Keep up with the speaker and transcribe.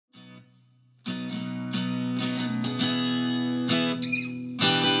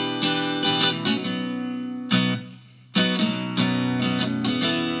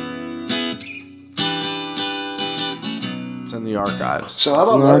in the archives. So how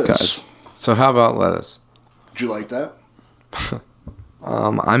about lettuce? So how about lettuce? Did you like that?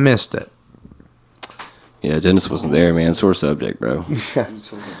 I missed it. Yeah, Dennis wasn't there, man. Sore subject, bro.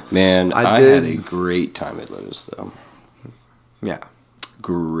 Man, I I had did. a great time at Lettuce, though. Yeah.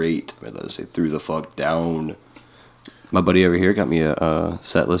 Great time at Lettuce. They threw the fuck down. My buddy over here got me a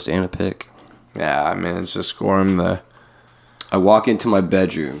set list and a pick. Yeah, I managed to score him the... I walk into my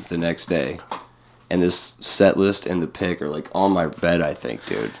bedroom the next day, and this set list and the pick are like on my bed, I think,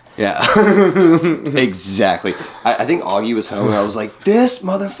 dude. Yeah. Exactly. I think Augie was home, and I was like, this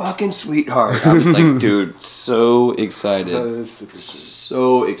motherfucking sweetheart. I was like, dude, so excited.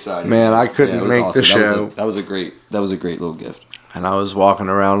 So excited. Man, I couldn't it was make the show. That was a great little gift. And I was walking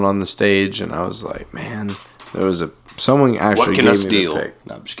around on the stage, and I was like, man, there was someone actually gave me the pick.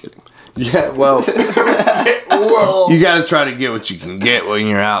 No, I'm just kidding. Yeah, well, you got to try to get what you can get when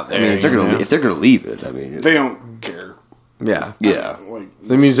you're out there. I mean, if they're gonna leave it, I mean, They don't care. yeah. Like,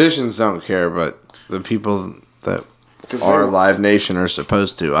 The musicians don't care, but the people that 'cause are they- Live Nation are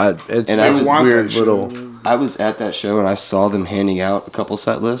supposed to. It's And I this just want weird that shit. little... I was at that show and I saw them handing out a couple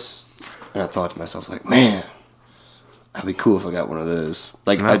set lists, and I thought to myself, like, man, that'd be cool if I got one of those.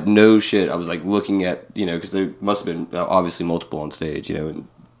 Like, Yeah. I no shit. I was like looking at, because there must have been obviously multiple on stage, and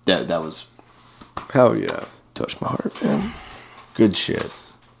that was Hell yeah. touched my heart, man. Good shit.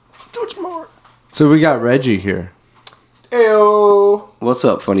 Touched my heart. So we got Reggie here. Ayo. What's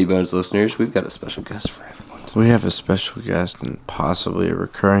up, Funny Bones listeners? We've got a special guest for everyone. We have a special guest and possibly a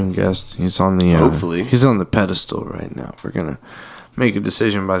recurring guest. He's on the Hopefully. he's on the pedestal right now. We're gonna make a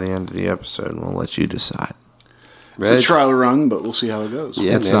decision by the end of the episode, and we'll let you decide. It's a trial run, but we'll see how it goes.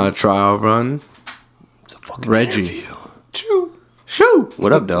 Yeah, It's man. not a trial run. It's a fucking Reggie. interview. Choo. Shoo!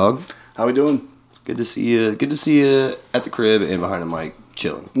 What up, dog? How we doing? Good to see you. Good to see you at the crib and behind the mic,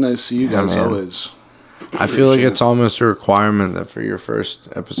 chilling. Nice to see you Yeah, guys man. always. I feel like it's almost a requirement that for your first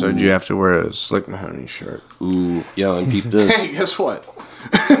episode you have to wear a Slick Mahoney shirt. Ooh, yo, and peep this. Hey, guess what?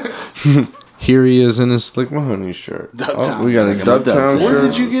 Here he is in his Slick Mahoney shirt. Dugtown. We got a I got my Dugtown Dugtown. Where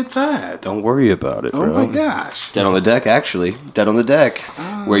shirt. did you get that? Don't worry about it, Oh bro. my gosh. Dead on the Deck, actually. Dead on the Deck,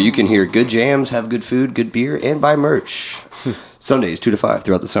 where you can hear good jams, have good food, good beer, and buy merch. Sundays, 2 to 5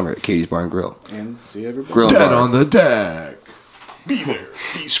 throughout the summer at Katie's Bar and Grill. And see everybody. Grill and Dead bar. on the deck. Be there.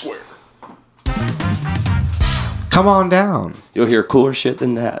 Be square. Come on down. You'll hear cooler shit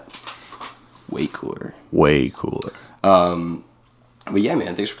than that. Way cooler. Way cooler. But yeah,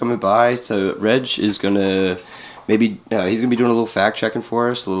 man, thanks for coming by. So Reg is gonna he's gonna be doing a little fact checking for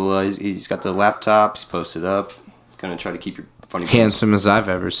us. A little, he's got the laptop. He's posted up. Gonna try to keep your funny bones, Handsome as I've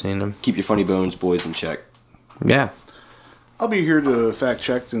ever seen him. keep your funny bones boys in check. Yeah. I'll be here to fact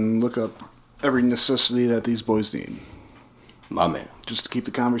check and look up every necessity that these boys need. My man. Just to keep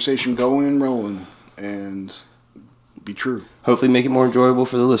the conversation going and rolling and be true. Hopefully, make it more enjoyable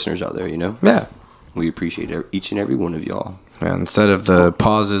for the listeners out there. Yeah. We appreciate each and every one of y'all. Yeah, instead of the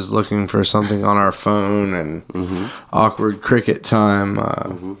pauses looking for something on our phone and awkward cricket time,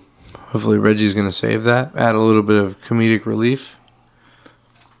 hopefully Reggie's going to save that. Add a little bit of comedic relief.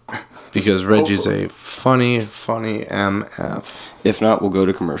 Because Reggie's a funny MF. If not, we'll go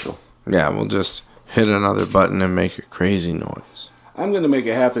to commercial. Yeah, we'll just hit another button and make a crazy noise. I'm going to make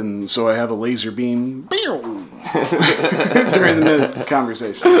it happen so I have a laser beam during the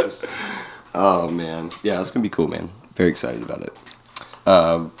conversation. Just- Oh, man. Yeah, it's going to be cool, man. Very excited about it.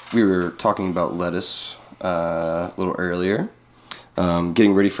 We were talking about lettuce a little earlier.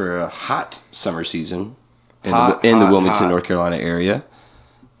 Getting ready for a hot summer season in the Wilmington, North Carolina area.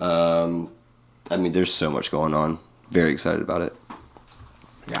 I mean, there's so much going on. Very excited about it.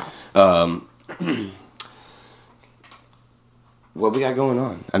 Yeah. What we got going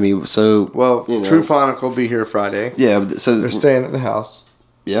on? I mean, so... Well, you know, True Phonic will be here Friday. Yeah, so... They're staying at the house.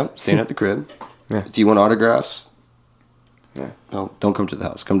 Yeah, staying at the crib. Yeah. If you want autographs, Yeah. no, don't come to the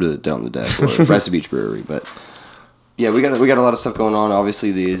house. Come to Down the Deck or Rice Beach Brewery. But yeah, we got a lot of stuff going on.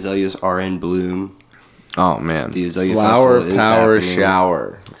 Obviously, the azaleas are in bloom. Oh, man. The Azalea Flower Festival is Power happening.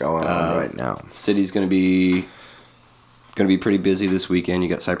 Shower going on right now. City's gonna be pretty busy this weekend. You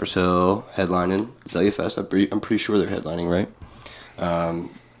got Cypress Hill headlining Azalea Fest. I'm pretty sure they're headlining, right?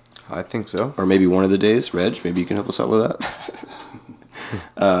 I think so. Or maybe one of the days. Reg, maybe you can help us out with that.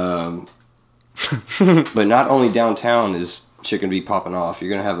 But not only downtown is shit gonna be popping off.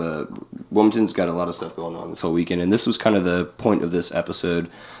 You're gonna have Wilmington's got a lot of stuff going on this whole weekend, and this was kind of the point of this episode,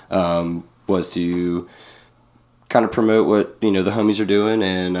 was to kind of promote what the homies are doing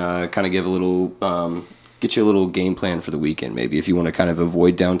and kind of give a little, get you a little game plan for the weekend. Maybe if you want to kind of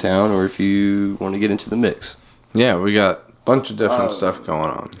avoid downtown, or if you want to get into the mix. Yeah, we got a bunch of different stuff going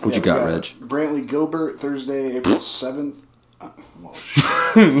on. What you we got, Reg? Brantley Gilbert, Thursday, April 7th. Well, shit.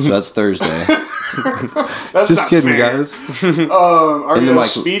 So that's Thursday. That's Just not kidding, fair. guys. REO mic-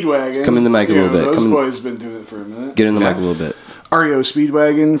 Speedwagon. come in the mic a little bit. Those Come in- boys been doing it for a minute. Get in the mic a little bit. REO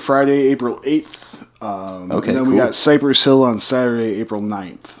Speedwagon, Friday, April 8th. Okay, And then cool. we got Cypress Hill on Saturday, April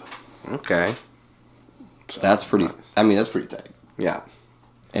 9th. Okay. That's pretty. I mean, that's pretty tight. Yeah.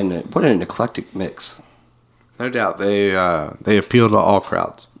 And what an eclectic mix. No doubt. They appeal to all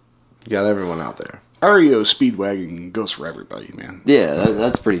crowds. You got everyone out there. REO Speedwagon goes for everybody, man. Yeah,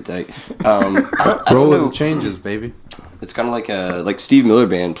 that's pretty tight. I Roll don't with know. the changes, baby. It's kind of like Steve Miller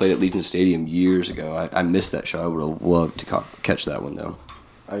Band played at Legion Stadium years ago. I missed that show. I would have loved to catch that one though.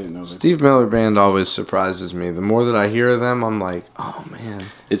 I didn't know that. Steve Miller Band always surprises me. The more that I hear of them, I'm like, oh man.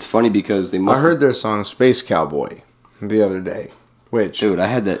 It's funny because they I must. heard their song Space Cowboy the other day. Which Dude, I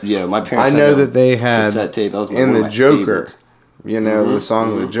had that. Yeah, my parents. I know that they had cassette tape. That was in one of the my Joker. favorites. You know, the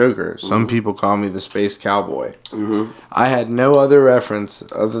song The Joker. Some people call me the Space Cowboy. Mm-hmm. I had no other reference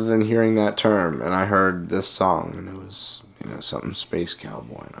other than hearing that term, and I heard this song, and it was, something Space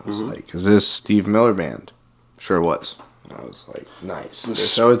Cowboy. And I was like, is this Steve Miller Band? Sure was. And I was like, nice.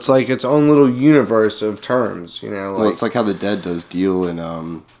 So it's like its own little universe of terms, Well, it's like how the Dead does Deal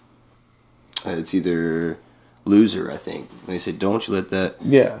in it's either Loser, I think. They say, "Don't you let that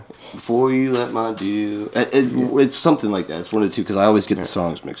yeah. before you let my deal." It's something like that. It's one of the two because I always get the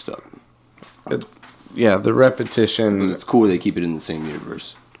songs mixed up. Yeah, the repetition. But it's cool they keep it in the same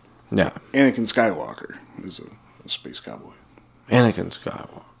universe. Yeah. Anakin Skywalker is a space cowboy. Anakin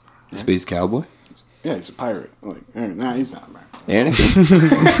Skywalker. The Space Cowboy, Yeah, he's a pirate. Nah, he's not a pirate.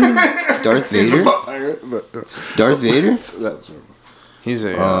 Anakin, Darth He's a Vader, pirate, but Darth Vader. that's He's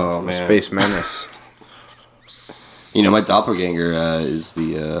a Oh, man. space menace. My doppelganger is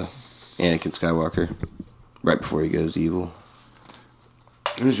the Anakin Skywalker. Right before he goes evil.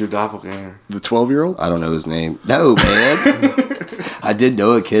 Who's your doppelganger? the 12-year-old. I don't know his name. No, man. I did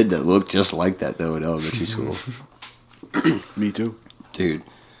know a kid that looked just like that though in elementary school. Me too. Dude.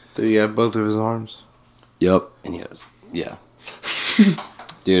 Did he have both of his arms? Yep. And he has. Yeah.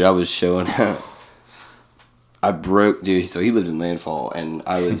 Dude, I was showing. I broke, dude. So he lived in Landfall, and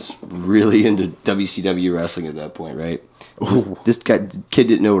I was really into WCW wrestling at that point, right? This kid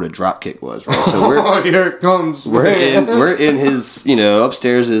didn't know what a drop kick was, right? So we're Here it comes. we're in his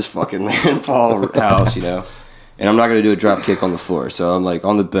upstairs his fucking Landfall house, and I'm not gonna do a drop kick on the floor, so I'm like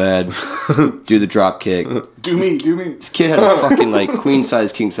on the bed, do the drop kick. Do me. This kid had a fucking like queen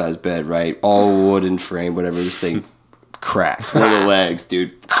size, king size bed, right? All wooden frame, whatever. This thing cracks. One of the legs,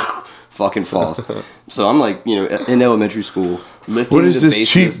 dude, fucking falls. So I'm like, in elementary school, lifting What is the this base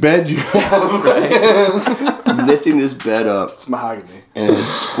cheap of this, bed you have? right? Lifting this bed up, It's mahogany. and it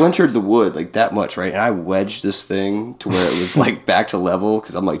splintered the wood like that much, right? And I wedged this thing to where it was like back to level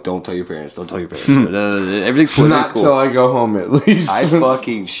because I'm like, don't tell your parents, don't tell your parents. Everything's cool. Not till I go home, at least. I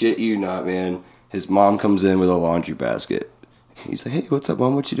fucking shit you not, man. His mom comes in with a laundry basket. He's like, hey, what's up,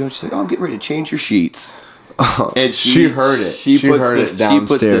 Mom? What you doing? She's like, oh, I'm getting ready to change your sheets. And she heard it. She puts heard the it downstairs. she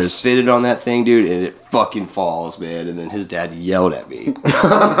puts the fitted on that thing, dude, and it fucking falls, man. And then his dad yelled at me.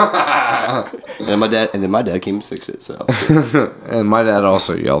 and then my dad came and fixed it. So And my dad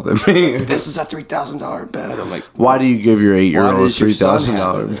also yelled at me. this is a $3,000 bed. I'm like, Why do you give your 8-year-old a does your son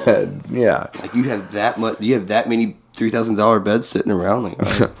 $3,000 have bed? Yeah. like you have that much? You have that many $3,000 beds sitting around? Like,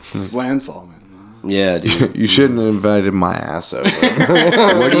 all right. It's landfall, man. Yeah, dude. You shouldn't have invited my ass over.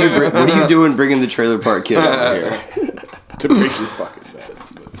 What are you doing bringing the trailer park kid over here? To break your fucking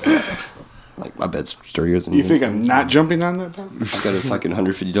bed. Like my bed's sturdier than You think I'm not jumping on that bed? I got a fucking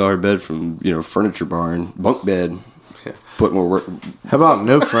 $150 bed from Furniture Barn, bunk bed. Put more work. How about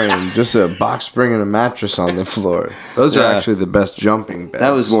no frame? Just a box spring and a mattress on the floor. Those are Yeah. actually the best jumping beds.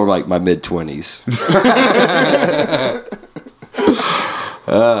 That was more like my mid-20s.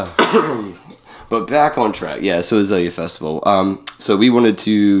 But back on track. Yeah, so Azalea Festival. So we wanted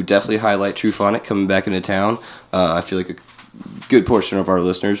to definitely highlight TruePhonic coming back into town. I feel like a good portion of our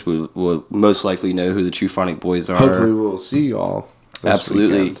listeners will most likely know who the TruePhonic boys are. Hopefully we'll see y'all. this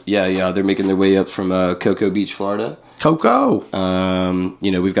Absolutely. weekend. Yeah. They're making their way up from Cocoa Beach, Florida. Coco.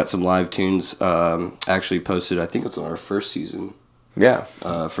 We've got some live tunes actually posted. I think it's on our first season Yeah.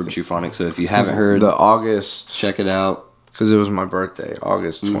 from TruePhonic. So if you haven't heard, The August, check it out. because it was my birthday,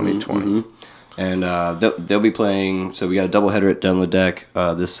 August Mm-hmm, 2020. And they'll be playing. So we got a doubleheader at Down the Deck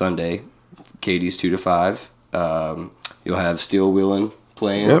this Sunday. Katie's 2 to 5. You'll have Steel Wheelin'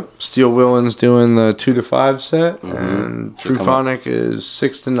 playing. Yep. Steel Willen's doing the 2 to 5 set, and So come TruePhonic is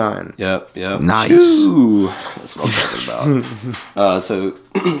 6 to 9. Yep. Nice. Choo! That's what I'm talking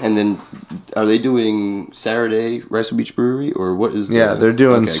about. And then are they doing Saturday Wrightsville Beach Brewery or what is? Yeah, they're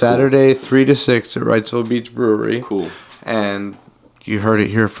doing Okay, Saturday 3 to 6 at Wrightsville Beach Brewery. Cool. And you heard it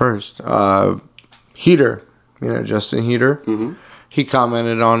here first. Heater, Justin Heater. Mhm. He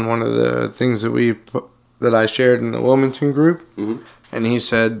commented on one of the things that I shared in the Wilmington group, and he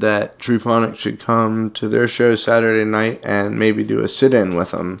said that Truphonic should come to their show Saturday night and maybe do a sit-in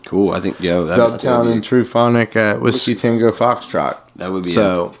with them. Cool. I think Dubtown and Truphonic at Whiskey Tango Foxtrot. that would be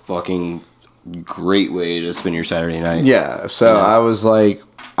a fucking great way to spend your Saturday night. Yeah, so I was like,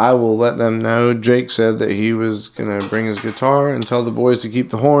 I will let them know. Jake said that he was gonna bring his guitar and tell the boys to keep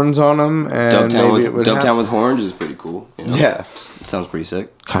the horns on him, and Dubtown with horns is pretty cool. Yeah, it sounds pretty sick.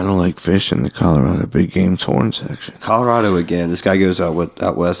 kind of like Fish in the Colorado Big Games horn section. Colorado again. This guy goes out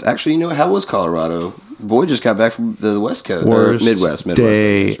west. Actually, how was Colorado? Boy just got back from the West Coast, Worst Midwest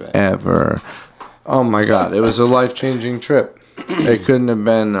day right. ever. Oh my God, it was a life-changing trip. It couldn't have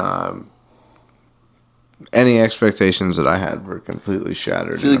been. Any expectations that I had were completely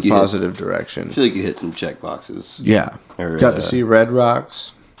shattered in a positive direction. I feel like you hit some check boxes. Yeah. Got to see Red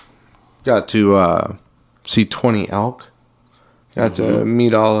Rocks. Got to see 20 elk. Got to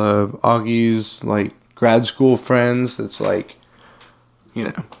meet all of Augie's grad school friends. That's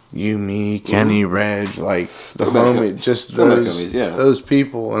you, me, Kenny, Reg, the homie, just those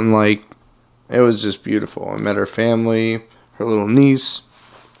people. And it was just beautiful. I met her family, her little niece.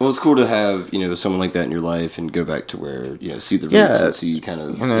 Well, it's cool to have, someone like that in your life and go back to where, see the roots and see kind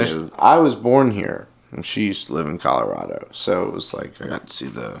of, I was born here, and she used to live in Colorado. So it was I got to see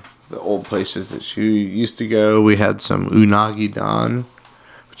the old places that she used to go. We had some unagi don,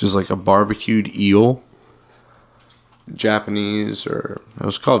 which is a barbecued eel. Japanese, or it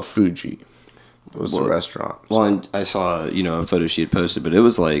was called Fuji. It was the restaurant. Well, and I saw, a photo she had posted, but it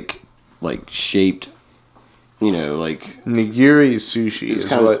was shaped, nigiri sushi is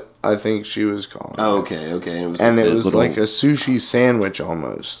what I think she was calling it. Oh, okay. And it was like a sushi sandwich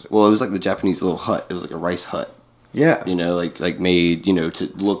almost. Well, it was like the Japanese little hut. It was like a rice hut. Yeah. Made,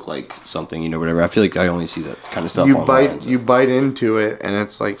 to look like something, whatever. I feel like I only see that kind of stuff online. You bite into it, and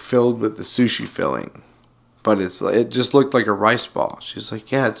it's filled with the sushi filling. But it just looked like a rice ball. She's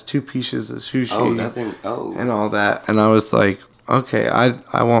like, yeah, it's 2 pieces of sushi. Oh, that thing. Oh. And all that. And I was like, okay,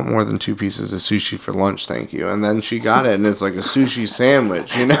 I want more than 2 pieces of sushi for lunch, thank you. And then she got it, and it's like a sushi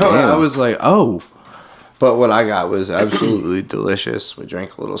sandwich, And I was like, oh. But what I got was absolutely delicious. We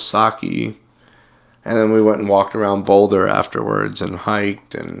drank a little sake, and then we went and walked around Boulder afterwards and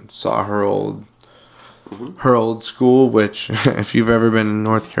hiked and saw her old school, which, if you've ever been in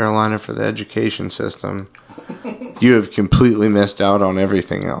North Carolina for the education system, you have completely missed out on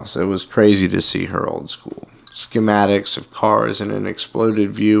everything else. It was crazy to see her old school. Schematics of cars in an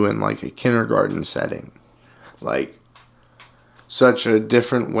exploded view in a kindergarten setting. Such a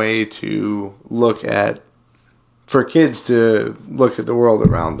different way to look at, for kids to look at the world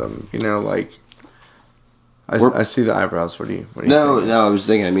around them. I see the eyebrows. What do you think? No, I was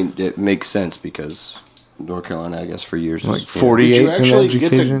thinking, it makes sense because North Carolina, I guess, for years. 48 Did you actually in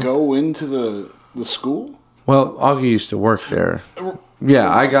get education? to go into the school? Well, Augie used to work there. Yeah,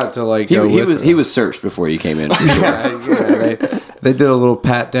 I got to go with him. He was searched before he came in. For sure. Yeah, they did a little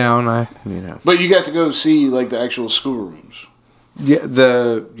pat down. But you got to go see the actual schoolrooms.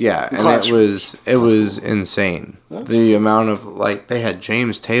 Yeah, and it was insane. The amount of they had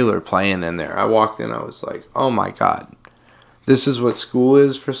James Taylor playing in there. I walked in, I was like, oh my God, this is what school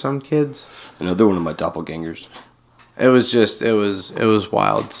is for some kids. They're one of my doppelgangers. It was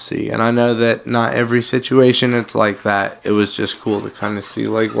wild to see, and I know that not every situation it's like that. It was just cool to kind of see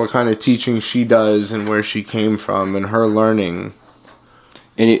what kind of teaching she does and where she came from and her learning.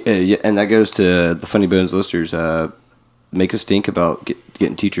 And that goes to the Funny Bones listeners. Make us think about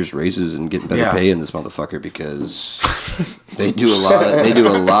getting teachers raises and getting better pay in this motherfucker because they do a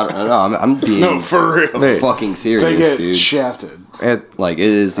lot. I'm being for real. Fucking serious, they get dude. Shafted. It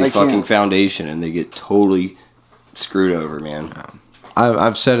is the fucking foundation, and they get totally screwed over, man.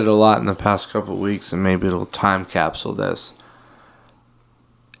 I've said it a lot in the past couple of weeks, and maybe it'll time capsule this.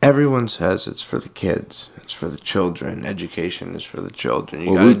 Everyone says it's for the kids. It's for the children. Education is for the children.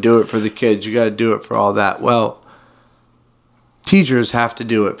 You got to do it for the kids. You got to do it for all that. Well, teachers have to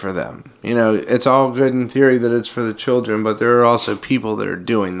do it for them. It's all good in theory that it's for the children, but there are also people that are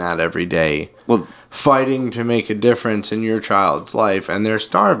doing that every day. Well, fighting to make a difference in your child's life, and they're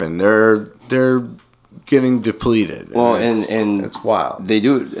starving. They're getting depleted. Well, and it's wild. They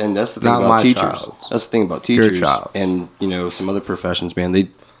do it, and that's the thing about teachers. That's the thing about teachers, and some other professions, man. They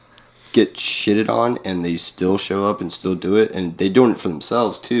get shitted on, and they still show up and still do it, and they're doing it for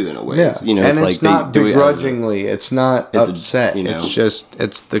themselves too, in a way. Yeah, and it's not they begrudgingly. It's not upset.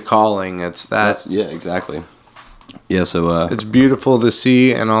 It's the calling. It's that. Yeah, exactly. Yeah, so it's beautiful to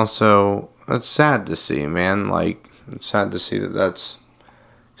see, and also it's sad to see, man. It's sad to see that that's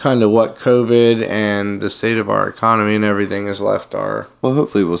kind of what COVID and the state of our economy and everything has left our... Well,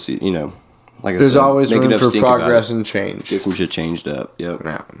 hopefully we'll see, like I There's said, always make room enough for stink about progress it. and change. Get some shit changed up. Yep.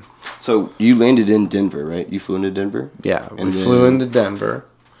 Yeah. So you landed in Denver, right? You flew into Denver? Yeah, we And flew then- into Denver.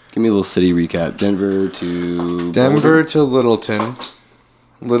 Give me a little city recap. Denver to Denver to Littleton.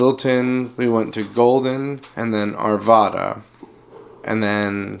 Littleton, we went to Golden and then Arvada. And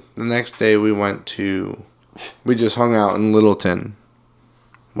then the next day we just hung out in Littleton,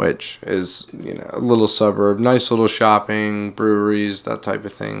 which is, a little suburb. Nice little shopping, breweries, that type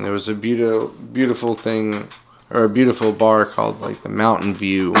of thing. There was a beautiful thing, or a beautiful bar called, like, the Mountain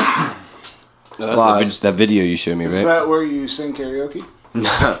View. No, that's Lodge. that video you showed me, Is right? that where you sing karaoke?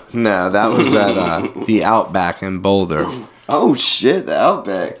 No, that was at the Outback in Boulder. Oh shit, the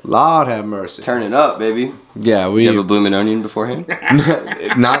Outback. Lord have mercy. Turn it up, baby. Yeah, You have a bloomin' onion beforehand?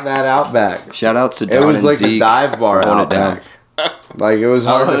 not that Outback. Shout out to It Don was and like Zeke a dive bar for holding it down. Outback. Like, it was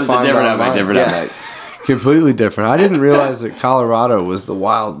hard Oh, to it was a find different online. Outback, different Outback. Completely different. I didn't realize that Colorado was the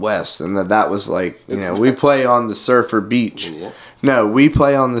Wild West and that was like, we play on the Surfer Beach. Yeah. No, we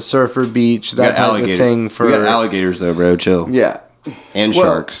play on the Surfer Beach, that type of thing for... We got alligators though, bro. Chill. Yeah. And Well,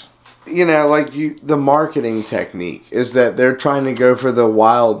 sharks. The marketing technique is that they're trying to go for the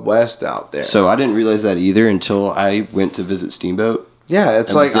Wild West out there. So I didn't realize that either until I went to visit Steamboat. Yeah,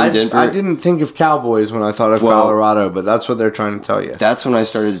 it's I was like in Denver. I didn't think of cowboys when I thought of Well, Colorado, but that's what they're trying to tell you. That's when I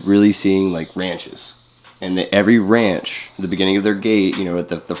started really seeing like ranches. And every ranch, the beginning of their gate, at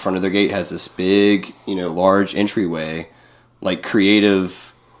the front of their gate has this big, large entryway, like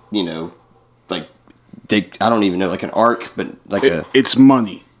creative, like I don't even know, like an arc, but like It's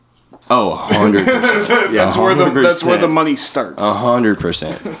money. 100%. That's where the money starts.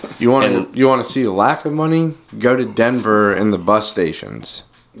 100%. You want to see the lack of money? Go to Denver in the bus stations.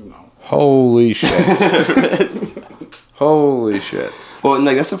 No. Holy shit! Holy shit! Well, and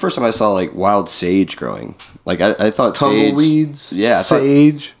like that's the first time I saw like wild sage growing. Like I thought Tumbleweeds, sage, yeah,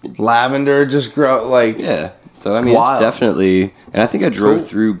 sage, lavender, just grow like yeah. So I mean, wild. it's definitely, and I think I drove Cool.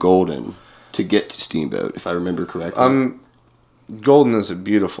 through Golden to get to Steamboat, if I remember correctly. Golden is a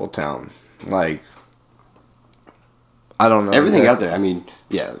beautiful town. Like, I don't know Everything that- out there. I mean,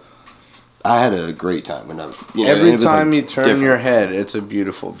 yeah, I had a great time when I. and Every it was, like, time you turn different. your head, it's a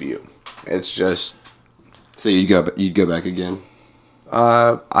beautiful view. It's just, So you'd go back again.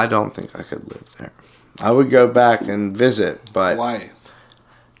 I don't think I could live there. I would go back and visit, but Why?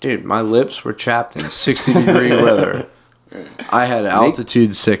 dude, my lips were chapped in 60-degree weather. I had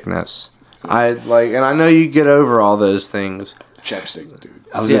altitude sickness. And I know you get over all those things. Chapstick, dude.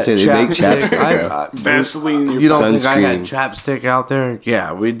 I was gonna say they make chapstick. Bro. Vaseline. You don't think I had Sunscreen. chapstick out there?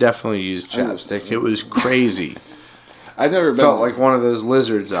 Yeah, we definitely used chapstick. It was crazy. I never been Felt there, like one of those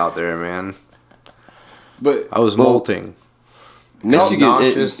lizards out there, man. but I was molting. Michigan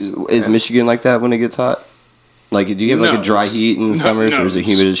nauseous. is Michigan like that when it gets hot? Like, do you have like No, a dry heat in the summers, or is it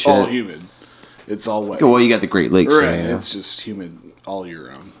humid as It's all shit? humid. It's all wet. Well, you got the Great Lakes, right. right? Yeah. It's just humid all year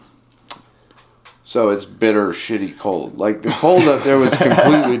round. So it's bitter, shitty cold. Like, the cold up there was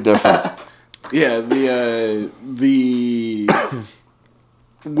completely different. Yeah, the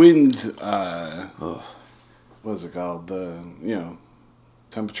wind. What's it called? The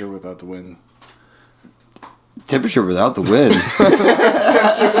temperature without the wind. Temperature without the wind.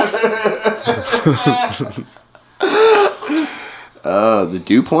 The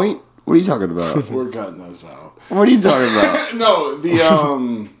dew point? What are you talking about? We're cutting this out. What are you talking about? No,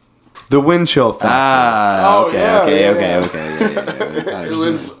 the The wind chill factor. Ah, Oh, okay, yeah, okay, yeah, okay, yeah. okay, yeah. it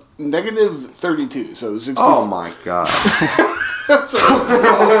was negative 32, so it was 60. Oh my god.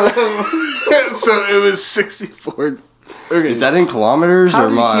 So it was 64. Okay, Is that in kilometers How or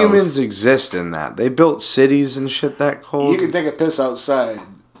do miles? humans exist in that? They built cities and shit that cold? you can take a piss outside.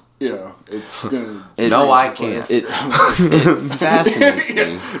 It's gonna. No, I can't. It fascinates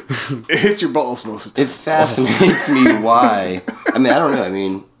me. It hits your balls most of the It time. fascinates me why. I mean, I don't know. I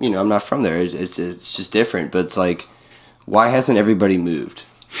mean, I'm not from there. It's just different. But it's like, why hasn't everybody moved?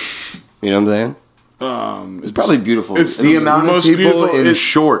 You know what I'm saying? It's probably beautiful. it's The amount of most people beautiful- in it-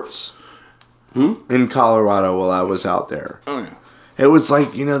 shorts in Colorado while I was out there. Oh yeah. It was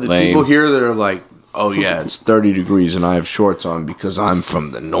like, the Lame. people here that are like, oh yeah, it's 30 degrees and I have shorts on because I'm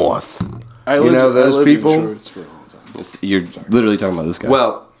from the north. I You know those I lived people? in shorts for a long time. You're literally talking about this guy.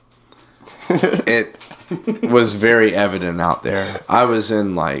 Well, it was very evident out there. I was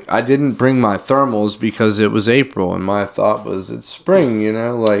in I didn't bring my thermals because it was April and my thought was it's spring,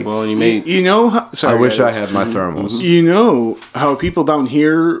 like well, you may. You know, how, sorry, I wish guys. I had my thermals. You know how people down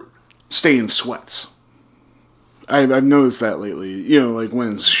here stay in sweats. I've noticed that lately. You know, like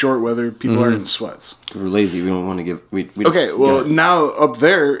when it's short weather, people are in sweats. We're lazy. We don't want to give. We Okay, well now up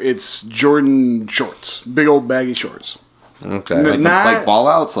there it's Jordan shorts, big old baggy shorts. Okay. like ball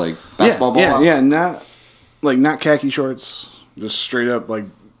outs, like basketball ball outs. Yeah, not khaki shorts, just straight up like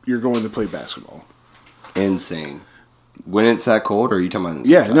you're going to play basketball. Insane. When it's that cold, or are you talking about?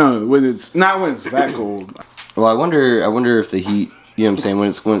 Yeah, no, when it's that cold. Well, I wonder if the heat. You know what I'm saying?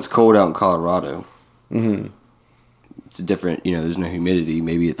 When it's cold out in Colorado. Mm-hmm. It's a different. You know, there's no humidity.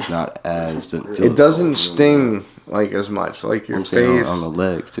 Maybe it's not as. It doesn't sting like as much. Like your I'm saying face on the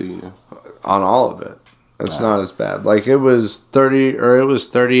legs too. You know, on all of it. It's not as bad. Like it was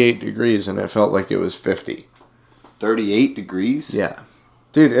 38 degrees, and it felt like it was 50. 38 degrees. Yeah.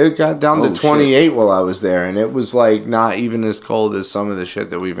 Dude, it got down to 28 while I was there, and it was like not even as cold as some of the shit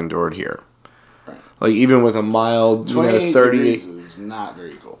that we've endured here. Right. Like even with a mild, 38 38 degrees is not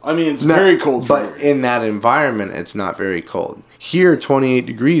very cold. I mean, it's very cold, but in that environment, it's not very cold. Here, 28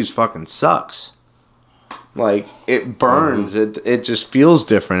 degrees fucking sucks. Like it burns. It just feels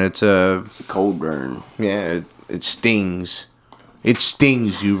different. It's a cold burn. Yeah, it stings. It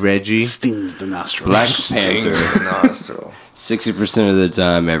stings you, Reggie. Stings the nostril. Black Stings Panther. the nostril. 60% of the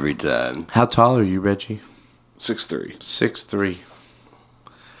time, every time. How tall are you, Reggie? 6'3". 6'3".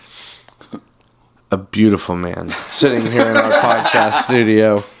 A beautiful man sitting here in our podcast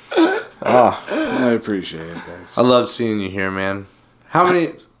studio. Oh, I appreciate it, guys. I love seeing you here, man. How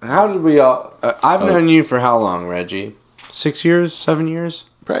did we all... I've known you for how long, Reggie? 6 years? 7 years?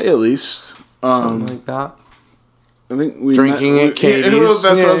 Probably at least. Something like that. I think we drinking at Katie's. Yeah, that's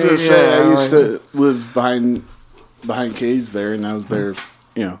what I was gonna say. Yeah, I used to live behind K's there, and I was there,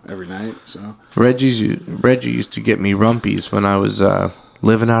 every night. So Reggie used to get me rumpies when I was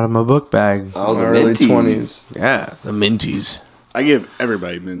living out of my book bag. Oh, the early Minties. 20s. Yeah, the Minties. I give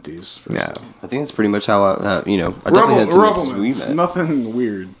everybody Minties. Yeah. I think that's pretty much how I definitely had some Minties when we met. Nothing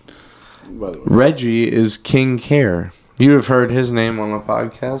weird, by the way. Reggie is King Care. You have heard his name on the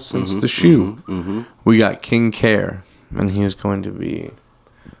podcast since the shoe. Mm-hmm. We got King Care, and he is going to be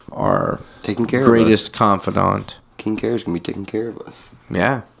our Taking care greatest of us. confidant. King Care is going to be taking care of us.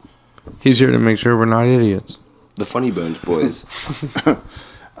 Yeah. He's here to make sure we're not idiots. The Funny Bones boys.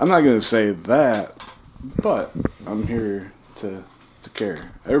 I'm not gonna say that, but I'm here to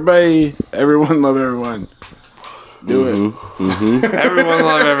care. Everyone love everyone. Do it. Mm-hmm. Everyone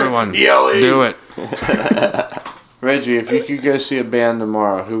love everyone. Yelly. Do it. Reggie, if you could go see a band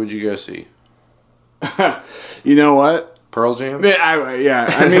tomorrow, who would you go see? You know what? Pearl Jam? Yeah,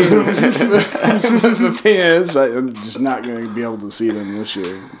 I mean, the thing is, I'm just not going to be able to see them this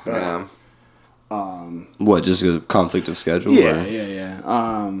year. But, Yeah. What, just a conflict of schedule? Yeah.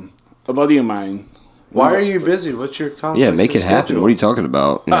 A buddy of mine. Why are you busy? What's your conflict? Yeah, make it happen. schedule? What are you talking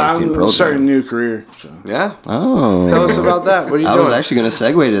about? Seeing Pearl I'm starting a Jam. new career. So. Yeah? Oh. Tell us about that. What are you I doing? was actually going to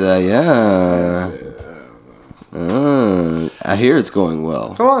segue to that, yeah. I hear it's going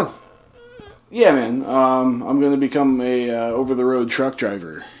well. Come on. Yeah, man. I'm going to become a over-the-road truck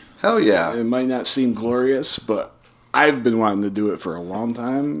driver. Hell yeah. It might not seem glorious, but I've been wanting to do it for a long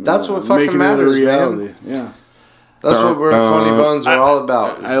time. That's what fucking making matters, it a reality. man. Yeah. That's what we're Funny Bones are all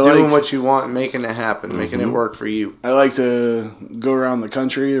about. I Doing like- what you want and making it happen. Making it work for you. I like to go around the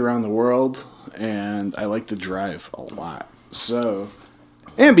country, around the world, and I like to drive a lot. So,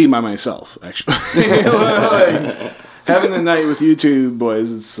 and be by myself, actually. Like, having a night with you two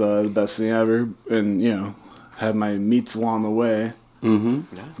boys, it's the best thing ever. And, have my meets along the way.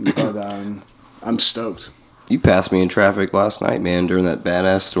 Mm-hmm. But I'm stoked. You passed me in traffic last night, man, during that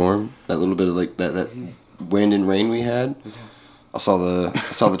badass storm. That little bit of like that wind and rain we had. I saw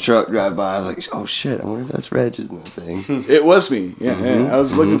the truck drive by. I was like, oh shit, I wonder if that's Reg's and that thing. It was me. Yeah, I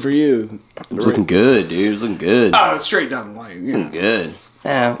was looking for you. It was looking good, dude. It was looking good. Straight down the line. Yeah. Looking good.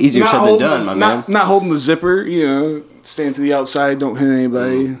 Yeah, easier said than done, my man. Not holding the zipper, staying to the outside, don't hit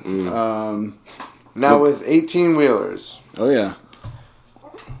anybody. Now with 18-wheelers, Oh, yeah.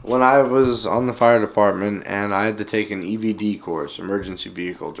 when I was on the fire department and I had to take an EVD course, emergency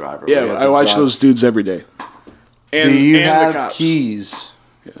vehicle driver. we Yeah, had I to watch drive- those dudes every day. And, Do you and the have cops. keys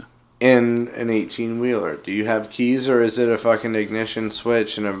Yeah. in an 18-wheeler? Do you have keys, or is it a fucking ignition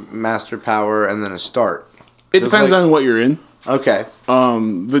switch and a master power and then a start? It It's depends like- on what you're in. Okay.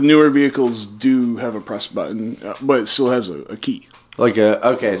 The newer vehicles do have a press button, but it still has a key.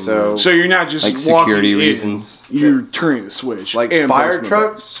 So So you're not just Like walking security in, reasons? You're turning the switch. like and fire pressing the button.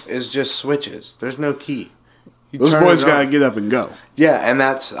 trucks is just switches. There's no key. You Those turn boys it gotta on. get up and go. Yeah, and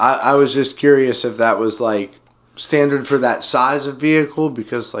I was just curious if that was like standard for that size of vehicle,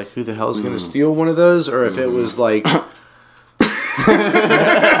 because like who the hell's gonna steal one of those, or if it was like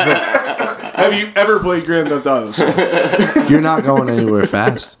Have you ever played Grand Theft Auto? So, You're not going anywhere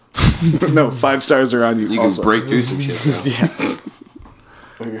fast. no, 5 stars are on you. You can also. break through some shit.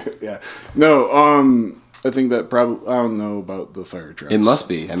 Yeah. No, I think that probably, I don't know about the fire traps. It must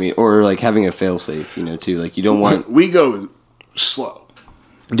be. I mean, or like having a fail safe, too. Like you don't want. We go slow.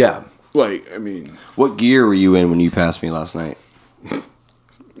 Yeah. Like, I mean, What gear were you in when you passed me last night?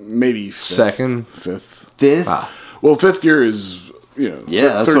 maybe fifth, Second. fifth. Fifth. Well, fifth gear is, Yeah,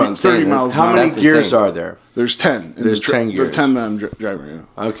 that's 30, what I'm saying. 30 miles How an many hour. That's gears insane. are there? There's 10. in There's the 10 The gears. 10 that I'm driving,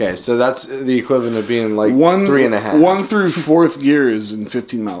 yeah. Okay, so that's the equivalent of being like 3.5. 1 through 4th gear is in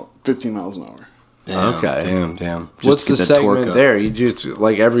 15 miles an hour. Damn, Okay. Damn. Just What's to the get that torque segment up. there? You just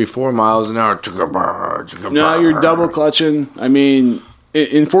like every 4 miles an hour. No, you're double clutching. I mean,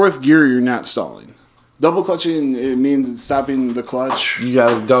 in 4th gear, you're not stalling. Double clutching, it means it's stopping the clutch. You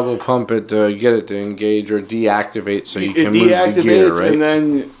got to double pump it to get it to engage or deactivate so you It can move the gear, deactivates right? and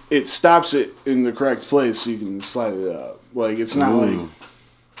then it stops it in the correct place so you can slide it up. Like, it's not like...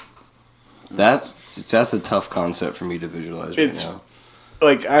 That's a tough concept for me to visualize It's- right now.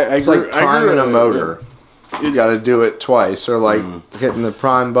 Like, I It's grew, like I grew priming a motor. You got to do it twice, or like hitting the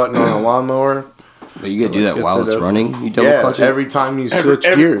prime button on a lawnmower. But you gotta do that Gets while it it's up. running. You double clutch it. every time you switch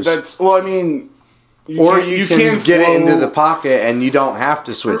Every- gears. That's, well, I mean... Or you can can't get it flow- into the pocket and you don't have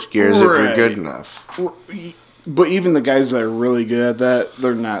to switch gears if you're good Right. enough. But even the guys that are really good at that,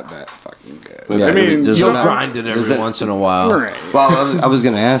 they're not that fucking good. Yeah, I mean, does You'll it not- grind it does every that- once in a while. right. Well, I was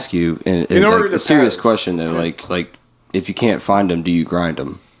gonna ask you, In order like, to a serious pass. question though. Like, if you can't find them, do you grind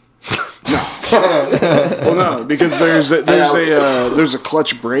them? Well, no, because there's a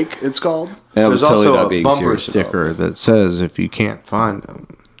clutch brake. It's called. And I was There's totally also not a being bumper serious about it. sticker that says if you can't find them,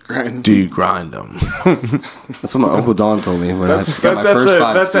 Grind. do you grind them? That's what my uncle Don told me when That's I got my at first the,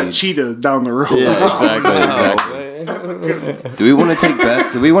 5 that's speed. at Cheetah down the road. Yeah, exactly. Do we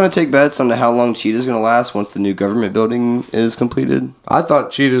want to take bets on how long Cheetah's going to last once the new government building is completed? I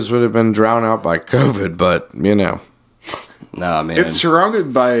thought cheetahs would have been drowned out by COVID, but you know. Nah, man. It's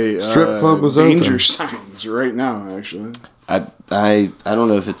surrounded by Strip club was danger open. signs right now. Actually, I don't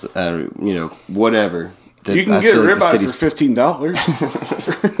know if it's whatever. you can I get a feel like the ribeye city's- for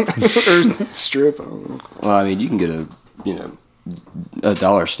 $15 or strip. I don't know. Well, I mean, you can get a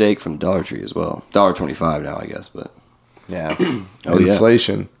dollar steak from Dollar Tree as well. $1.25 now, I guess, but Yeah. Oh, yeah.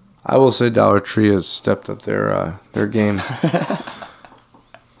 Inflation. I will say Dollar Tree has stepped up their game.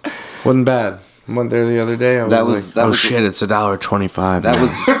 Wasn't bad. Went there the other day. I was That was- like, that oh was- shit, it's $1.25. That now.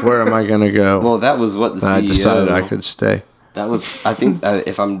 was- Where am I gonna go? well, that was what the And I CEO. decided I could stay. That was, I think,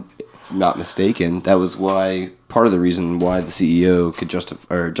 if I'm not mistaken, that was why part of the reason why the CEO could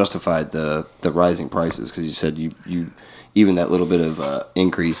justified the rising prices, because he said you even that little bit of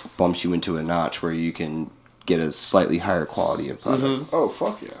increase bumps you into a notch where you can get a slightly higher quality of product. Oh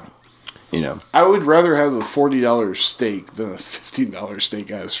fuck yeah! You know. I would rather have a $40 steak than a $15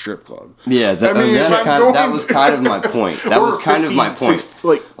 steak at a strip club. Yeah, that, I mean, if I'm that going was to- kind of my point. That Or was kind of my 15, point. 60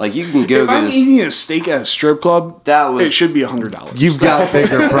 Like you can go if get I'm a eating a steak at a strip club, That was- it should be $100. You've got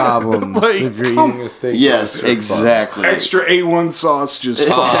bigger problems Like, if you're come- eating a steak. yes, from a strip exactly. Extra A1 sauce, just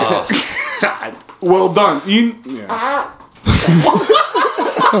God, well done. Yeah. club.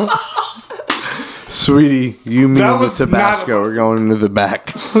 Sweetie, you mean That the was not Tabasco? a- We're going into the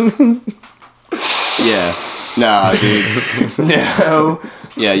back. Yeah. Nah, dude. No.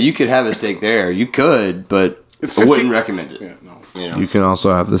 Yeah, you could have a steak there. You could, but It's I 50 wouldn't recommend it. Yeah, no. You know. You can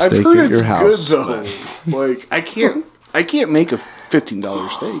also have the I've steak heard at it's your house. good though. Like I can't make a $15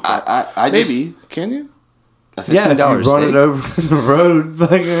 steak. I just Maybe can you? a Yeah, if $15 you run steak. it over the road,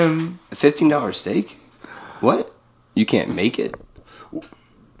 fucking. A $15 steak? What? You can't make it?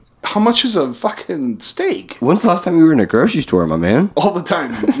 How much is a fucking steak? When's the last time you were in a grocery store, my man? All the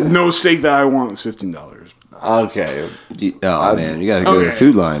time. No steak that I want is $15. Okay. Man, you gotta go to the Okay.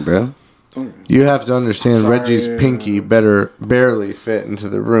 food line, bro. You have to understand, Sorry. Reggie's pinky barely fit into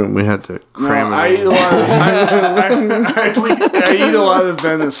the room. We had to No, cram I it. eat a lot of I eat a lot of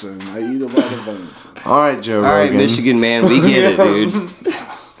venison. All right, Joe All right, Rogan. Michigan man, we get it, dude.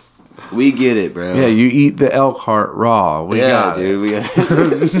 We get it, bro. Yeah, you eat the elk heart raw. We yeah, got it. dude. We got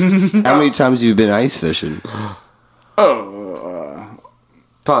it. How many times have you been ice fishing? Oh,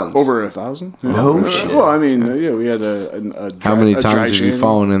 Tons. over 1,000? No shit. Well, I mean, yeah, we had a How many a dry times have you shanty.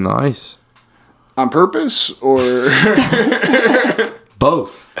 fallen in the ice? On purpose or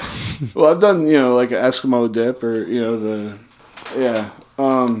Both. well, I've done like an Eskimo dip or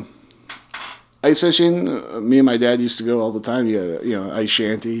ice fishing. Me and my dad used to go all the time. Ice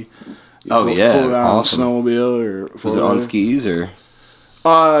shanty. Oh, yeah. pull it on Awesome. snowmobile or Was it on skis or?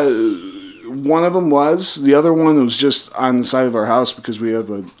 one of them was. The other one was just on the side of our house because we have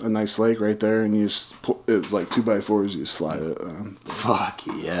a nice lake right there, and you just it's like 2x4s. You slide it. Fuck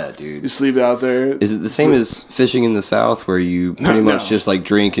yeah, You dude. just leave it out there. Is it the same as fishing in the South where you pretty much just like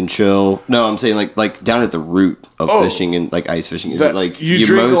drink and chill? No, I'm saying like down at the root of fishing and like ice fishing. Is it like you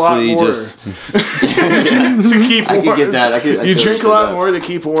drink mostly a lot more just to keep warm? I could get that. I you drink a lot that. more to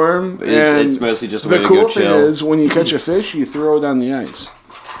keep warm. It's mostly just a way the to cool go thing chill. is when you catch a fish, you throw it on the ice.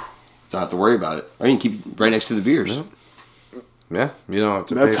 Don't have to worry about it. Or you can keep right next to the beers. Yeah, you don't have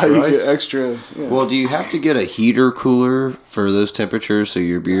to That's pay how for you ice. get extra. Yeah. Well, do you have to get a heater cooler for those temperatures so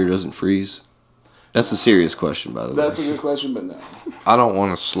your beer doesn't freeze? That's a serious question, by the way. That's a good question, but no. I don't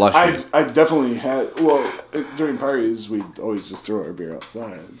want to slush it. I definitely had. Well, during parties, we'd always just throw our beer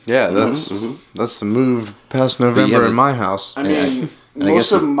outside. Yeah, that's the move past you November have in a- my house. I mean, and I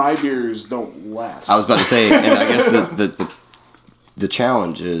guess most of my beers don't last. I was about to say, and I guess the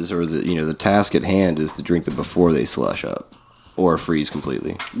challenge is, or the task at hand is to drink them before they slush up or freeze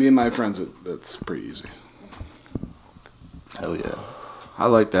completely. Me and my friends, that's pretty easy. Hell yeah. I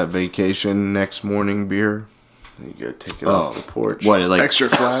like that vacation next morning beer. You go take it off the porch. What, like extra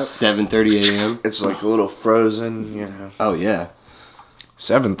flat? 7:30 a.m.? It's like a little frozen, you know. Oh, yeah.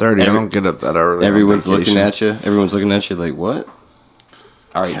 7:30. I don't get up that early. on Everyone's looking vacation. at you. Everyone's looking at you like, what?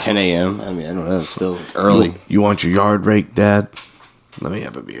 All right, 10 a.m. I mean, I don't know. It's early. You want your yard raked, Dad? Let me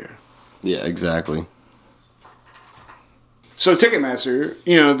have a beer. Yeah, exactly. So Ticketmaster,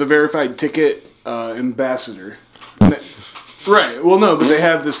 the verified ticket ambassador. Right. Well, no, but they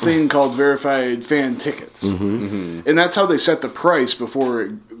have this thing called verified fan tickets, and that's how they set the price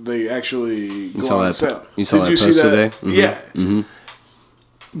before they actually go saw on that- sale. you saw Did that you see post that? today? Mhm. Yeah. Mhm.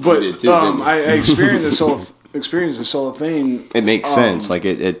 But You did too, didn't you? I experienced this whole thing. It makes sense. Like,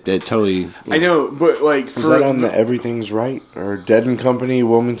 it totally... I know, but like Is for that on the Everything's Right or Dead and Company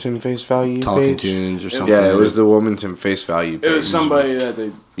Wilmington Face Value Talking page? tunes or something. Yeah, it was the Wilmington Face Value page. it was somebody that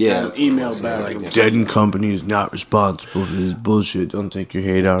they Yeah, had that's what it emailed was, back. like, from yeah. Dead and Company is not responsible for this bullshit. Don't take your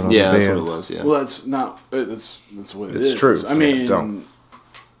hate out on Yeah, the that's band. what it was, yeah. Well, that's not. That's what it It's is. true. I mean, Don't.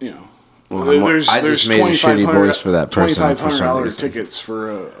 Well, there's I just made a shitty voice for that person for some $2,500 reason. tickets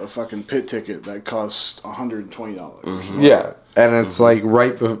for a fucking pit ticket that costs $120. Yeah, and it's like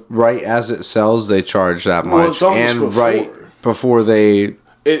right as it sells, they charge that much, Well, it's almost and before. right before they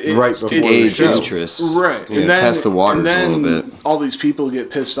right before the Gauge show. interest. Right, You know, test the waters and then a little bit. all these people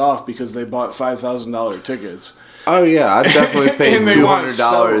get pissed off because they bought $5,000 tickets. Oh yeah, I definitely paid And they want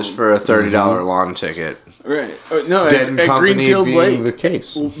 $200 some. for a $30 lawn ticket. Right. No, Dead and at Company Greenfield being Lake, the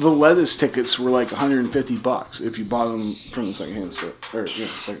case. the lettuce tickets were like $150 if you bought them from the secondhand store or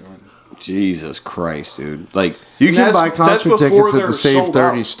secondhand. Jesus Christ, dude. Like, You And can that's- buy that's concert before tickets at they're the Save sold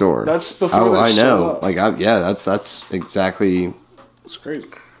 30 out. store. That's before oh, they're I sold know. out. Like, that's exactly... It's crazy.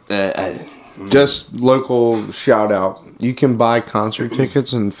 Just local shout out. You can buy concert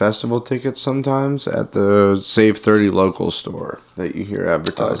tickets and festival tickets sometimes at the Save 30 local store that you hear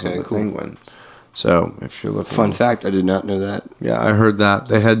advertised Okay, on the cool. Penguin. So if you're looking, Fun fact, I did not know that. yeah, I heard that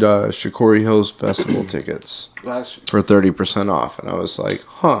they had Shikori Hills festival tickets Last year. for 30% off, and I was like,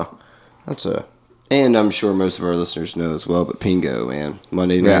 huh, that's a And I'm sure most of our listeners know as well, but Pingo, man.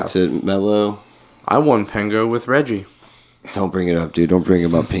 Monday Yeah. nights at Mellow. I won Pengo with Reggie. Don't bring it up, dude. Don't bring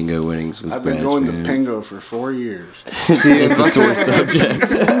about Pingo winnings with I've been Brad's, going man. to Pingo for 4 years. It's a sore subject.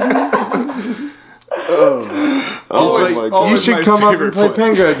 Always- Like, always you should my come up and favorite play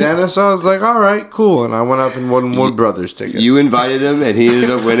place. Pengo, Dennis. I was like, all right, cool, and I went up and won Wood Brothers tickets. You invited him, and he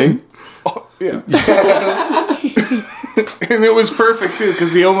ended up winning? Yeah. And it was perfect too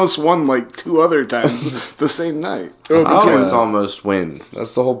because he almost won like 2 other times the same night. I always almost win.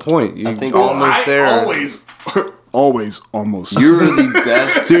 That's the whole point. You I think- almost there. Always almost. You're the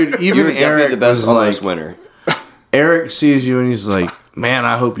best. Dude, even You're definitely Eric the best was almost like- winner. Eric sees you and he's like, man,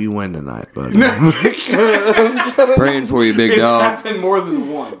 I hope you win tonight, buddy. Praying for you, big It's dog. happened more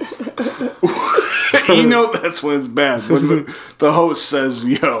than once. That's when it's bad. When the host says,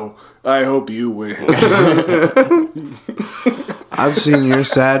 "Yo, I hope you win." I've seen your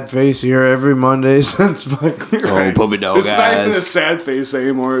sad face here every Monday since fucking. Oh, puppy dog It's not even a guys. sad face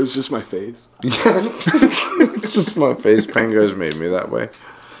anymore. It's just my face. It's just my face. Pengo's made me that way.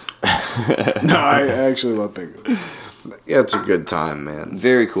 No, I actually love Pingo. Yeah, it's a good time, man.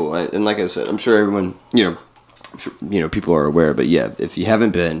 Very cool. And like I said, I'm sure everyone, people are aware. But yeah, if you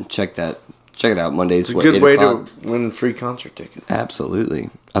haven't been, check it out. Mondays, It's a good 8 way o'clock? to win free concert tickets. Absolutely.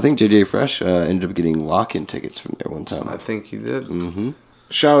 I think JJ Fresh ended up getting lock-in tickets from there one time. I think he did. Mm-hmm.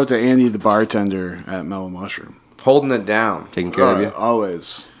 Shout out to Andy, the bartender at Mellow Mushroom. Holding it down. Taking care of you.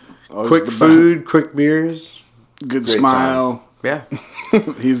 Always Quick the food, quick beers. good Great smile. Yeah.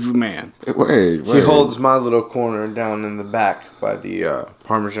 He's the man. Word. He holds my little corner down in the back by the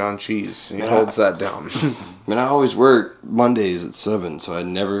Parmesan cheese. He holds that down. Man, I always work Mondays at 7, so I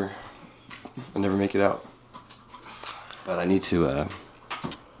never make it out. But I need to. It'd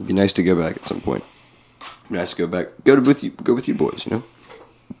be nice to go back at some point. Nice to go back. Go with you boys. You know.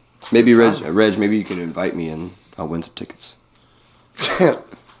 Maybe Reg. Maybe you can invite me and I'll win some tickets.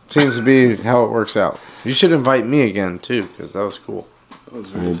 Seems to be how it works out. You should invite me again too, because that was cool. That was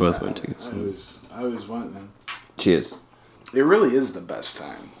very We'll both fun. win tickets. I always want them. Cheers. It really is the best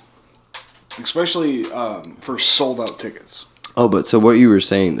time, especially for sold out tickets. Oh, but so what you were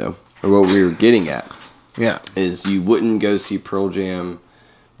saying though, or what we were getting at, Yeah. is you wouldn't go see Pearl Jam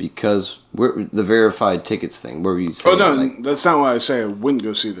because the verified tickets thing. What were you saying? Oh no, Like, that's not why I say I wouldn't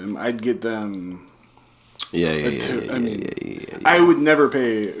go see them. I'd get them. yeah. I would never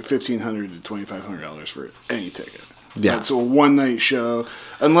pay $1,500 to $2,500 for any ticket. Yeah. That's a one night show.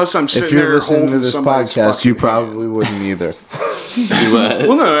 Unless I'm sitting If you're there listening holding to this somebody's podcast, you fucking probably wouldn't either.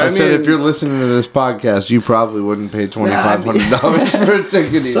 Well, no, I I mean, said if you're listening to this podcast, you probably wouldn't pay $2,500 for a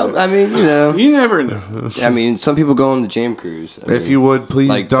ticket either. I mean, you know. you never know. I mean, some people go on the Jam Cruise. I If mean, you would, please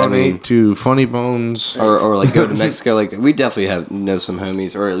like, I donate mean- to Funny Bones. or like go to Mexico. Like we definitely know some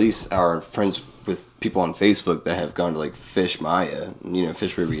homies, or at least our friends with people on Facebook that have gone to like Fish Maya, you know,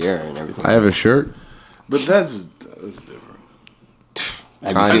 Fish Riviera and everything. I have a shirt. But that's different.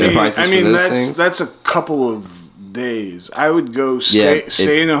 Have you seen the prices I for mean, those things? that's a couple of days. I would go Yeah,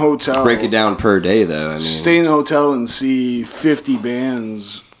 stay in a hotel. Break it down per day, though. I mean, Stay in a hotel and see 50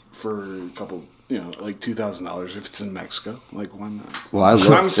 bands for a couple, like $2,000 if it's in Mexico. Like, why not? well, I love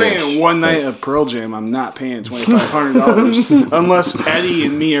I'm Fish, saying one night of Pearl Jam, I'm not paying $2,500 unless Eddie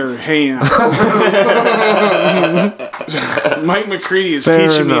and me are hanging out. Mike McCready is Fair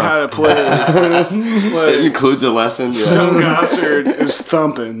teaching me enough. how to play. It Like, includes a lesson. Stone Gossard is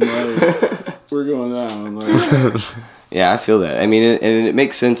thumping. Like, we're going down. Like, Yeah, I feel that. I mean, and it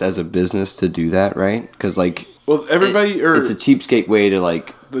makes sense as a business to do that, right? Because like, well, everybody it's a cheapskate way to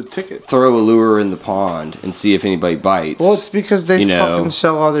like the ticket. throw a lure in the pond and see if anybody bites. Well, it's because they You know. fucking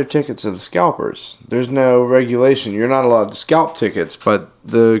sell all their tickets to the scalpers. There's no regulation. You're not allowed to scalp tickets, but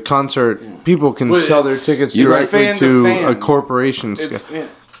the concert people can Well, sell their it's- tickets you're directly fan to to fan. a corporation. It's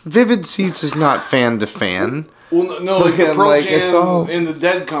Vivid Seats is not fan to fan. well, no, like the Looking Pearl like Jam it's all- in the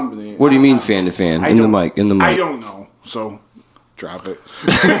Dead Company. what do you mean fan to fan? I In the don't- mic. In the mic. I don't know. So, drop it.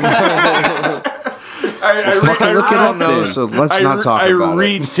 fucking look it I up don't know, then. so let's not talk I about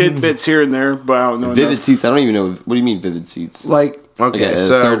read tidbits here and there, but I don't know. Vivid enough. Seats. I don't even know. What do you mean Vivid Seats? Like, Like okay, a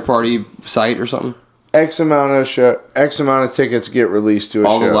so third party site or something? X amount of tickets get released to a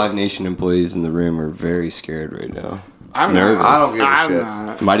All show. the Live Nation employees in the room are very scared right now. I'm nervous. not. I don't give a I'm shit.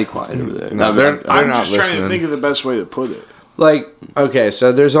 not. Mighty quiet over there. No, they're I'm not just trying to listening. think of the best way to put it. Like, okay,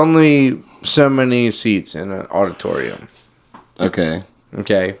 so there's only so many seats in an auditorium. Okay.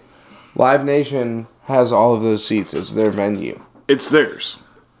 Okay, Live Nation has all of those seats. It's their venue. It's theirs.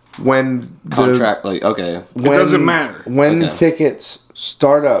 When the Contract, like, okay. when, doesn't matter. when Okay. tickets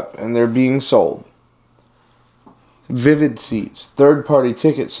start up and they're being sold. Vivid Seats, third-party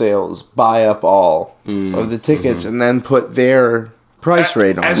ticket sales buy up all of the tickets and then put their price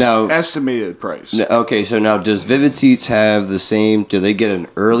rate on it. Now- Estimated price. Okay, so now does Vivid Seats have the same, do they get an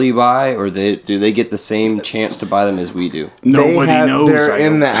early buy or do they get the same chance to buy them as we do? Nobody knows. They're I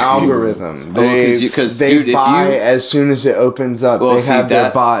in the don't- algorithm. Oh, They, 'cause, they dude, if buy you- as soon as it opens up. Well, they see, have their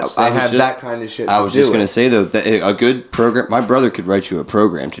that's- bots. They I was have just- that kind of shit. I to was do just going it. to say, though, that a good program, my brother could write you a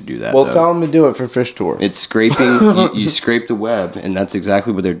program to do that. Well, though. tell them to do it for Fish Tour. It's scraping, you scrape the web, and that's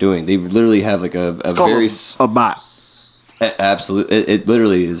exactly what they're doing. They literally have like a It's called very. a bot. Absolute. It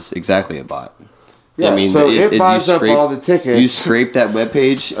literally is exactly a bot. Yeah, so it buys you up all the tickets. You scrape that web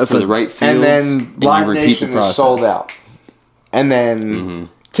page for the right fields, and then Live you repeat Nation the process. is sold out. And then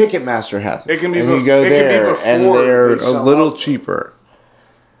Ticketmaster has it. It can be and bef- you go it can be there, and before they're they a sell little out. cheaper.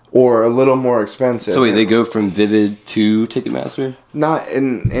 Or a little more expensive. So wait, they go from Vivid to Ticketmaster? Not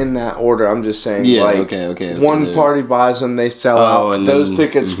in that order. I'm just saying. Yeah, like, okay. One They're- party buys them, they sell out. and Those then-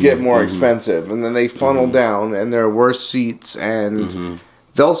 tickets get more expensive, and then they funnel down, and they're worse seats, and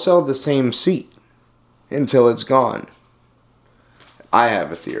they'll sell the same seat until it's gone. I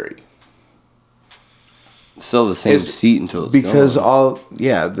have a theory. Still the same It's seat until it's because gone.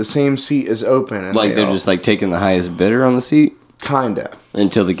 the same seat is open, and Like they're just like taking the highest bidder on the seat kinda.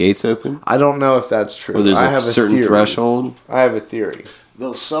 until the gates open, I don't know if that's true. or there's I a have certain theory. threshold. I have a theory.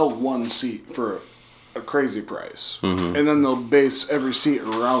 They'll sell one seat for a crazy price, Mm-hmm. and then they'll base every seat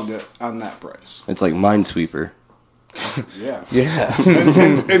around it on that price. It's like Minesweeper. Yeah. Yeah.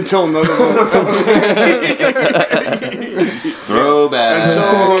 Until none of them. Throwback.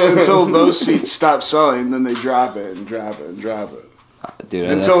 Until those seats stop selling, then they drop it and drop it and drop it. Dude,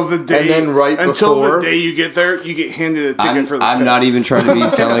 Until the day, and then until before- the day you get there, you get handed a ticket for the I'm pit. not even trying to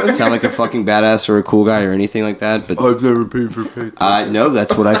sound like a fucking badass or a cool guy or anything like that, but I've never paid for pay. no,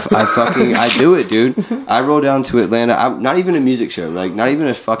 that's what I do it, dude. I roll down to Atlanta. I'm not even a music show, like not even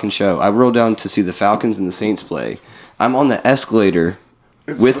a fucking show. I roll down to see the Falcons and the Saints play. I'm on the escalator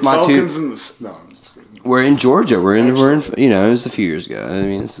It's with the my Falcons two. and the, no, I'm just kidding. We're in Georgia. We're in. You know, it was a few years ago. I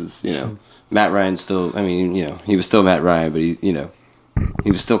mean, this is Matt Ryan still. I mean, he was still Matt Ryan, but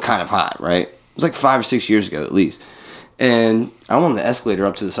he was still kind of hot, right? It was like 5 or 6 years ago at least. And I'm on the escalator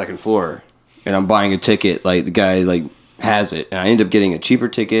up to the second floor, and I'm buying a ticket. Like the guy has it, and I end up getting a cheaper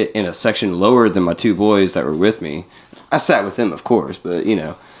ticket in a section lower than my two boys that were with me. I sat with them, of course, but Did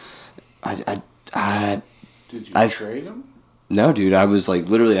you I- trade them? no, dude. I was like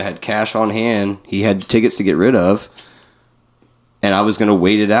literally, I had cash on hand. He had tickets to get rid of. And I was gonna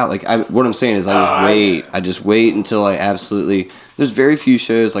wait it out. What I'm saying is, I just wait until I absolutely. There's very few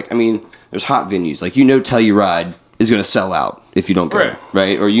shows. There's hot venues. Telluride is gonna sell out if you don't go,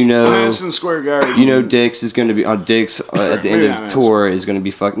 right? Or Madison Square Garden. Dick's is gonna be on Dick's at the end of the tour is gonna be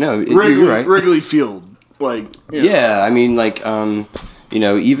fuck. No, Wrigley, you're right. Wrigley Field, Yeah, I mean,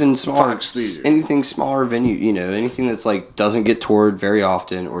 even smaller, Fox Theater. anything smaller venue, anything that's doesn't get toured very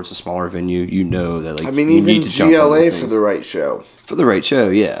often, or it's a smaller venue, that I mean, you even need to jump on GLA those for things. the right show. For the right show,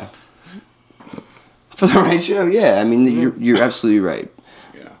 yeah. For the right show, yeah. I mean, you're absolutely right.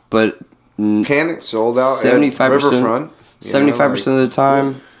 Yeah. But Panic sold out 75%, at Riverfront. 75% of the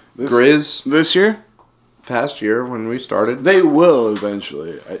time, Grizz This year, past year when we started. they will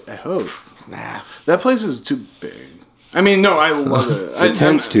eventually. I hope. Nah, That place is too big. I mean, no, I love it. the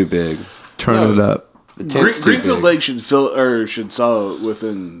tent's too big. turn it up. The tent's too Greenfield big. Lake should sell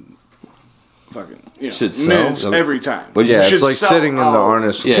within fucking Should sell? minutes every time. What'd you Yeah, say? it's like sell sitting in the out.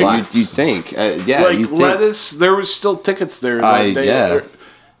 Arnest Yeah, Flats. you think. Yeah, Like you think. lettuce, there was still tickets there. Yeah.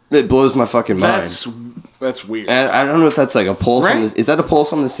 It blows my fucking mind. That's weird. And I don't know if that's a pulse on Right? this. Is that a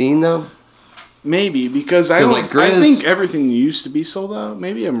pulse on the scene though? Maybe because I 'Cause, don't. I Grizz- think everything used to be sold out.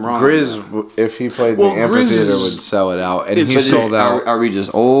 Maybe I'm wrong. Grizz, if he played Well, the Grizz amphitheater, is- would sell it out, and it's he just- sold out. Are we just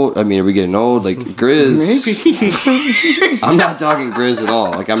old? I mean, are we getting old? Grizz. Maybe. I'm not dogging Grizz at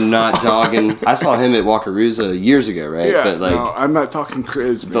all. I'm not dogging. I saw him at Wakarusa years ago, right? Yeah, But no, I'm not talking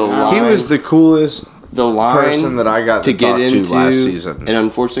Chris. The Man. He was the coolest the line person that I got to get talk into to last season. and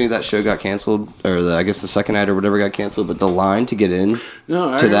unfortunately that show got canceled, or I guess the second night or whatever got canceled. But the line to get in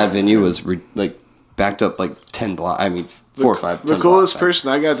to that venue was backed up 10 blocks. I mean, 4 or 5. The 10 coolest blocks. person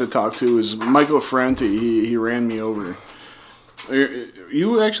I got to talk to was Michael Franti. He ran me over.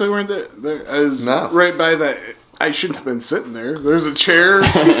 You actually weren't there. I was No. right by that. I shouldn't have been sitting there. There's a chair.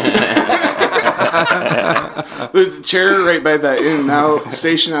 There's a chair right by that in and out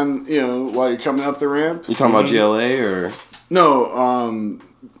station on while you're coming up the ramp. You talking about GLA or No,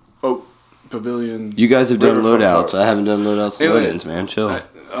 Oak Pavilion. you guys have done Riverfront loadouts? Park. I haven't done loadouts. Hey, And load-ins, man. Chill.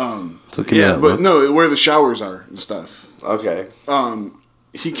 So give me Yeah, that but look. no, where the showers are and stuff. Okay,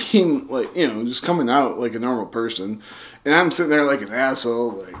 He came just coming out like a normal person, and I'm sitting there like an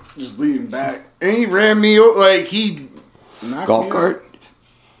asshole, just leaning back, and he ran me he knocked Golf me cart? out.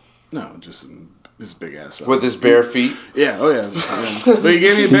 No, just his big ass. with his bare feet. Yeah, oh yeah. But he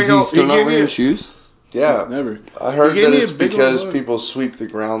gave me a big Is he old. still He not gave me wearing a, shoes? Yeah, never. I heard He gave that me a it's big because old- people sweep the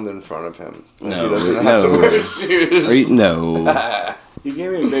ground in front of him. No, he doesn't have to no. wear shoes. Are you, no. He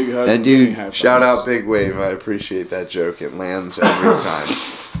gave me a big hug. That and gave me dude- high Shout fives. out Big Wave. I appreciate that joke. It lands every time.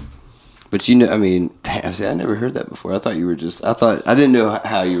 But I mean, damn, see, I never heard that before. I thought you were I didn't know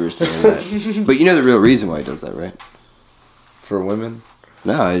how you were saying that. But you know the real reason why he does that, right? For women,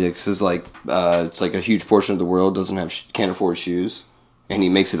 No, it's just it's like a huge portion of the world can't afford shoes, and he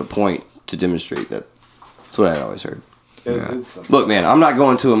makes it a point to demonstrate that. That's what I always heard. It's something. Look, man, I'm not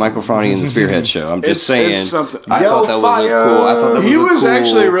going to a Michael Franti and the Spearhead show. I'm just saying. It's something. I thought that was a cool. I thought that was He a was cool,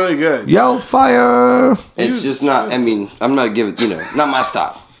 actually really good. yell fire! It's just not. I mean, I'm not giving. Not my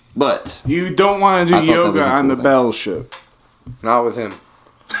style. But You don't want to I do thought that yoga was a on cool the thing. Bell ship. Not with him.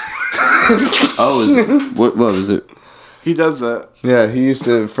 is it, what was it? He does that. Yeah, he used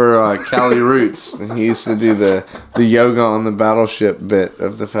to for Cali Roots. He used to do the yoga on the battleship bit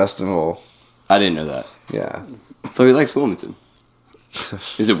of the festival. I didn't know that. Yeah, So he likes Wilmington.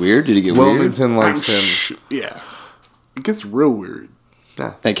 Is it weird? Did he get weird? Wilmington likes him. Yeah. It gets real weird.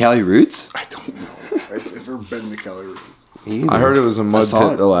 That Cali Roots? I don't know. I've never been to Kelly Roots. I heard it was a mud saw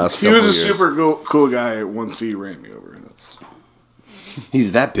pit it. the last He couple was a years. super cool guy once he ran me over. That's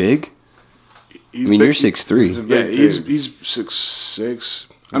He's that big? I mean, you're 6'3". Yeah, he's 6'6".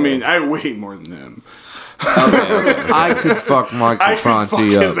 I mean, I weigh more than him. I could fuck Michael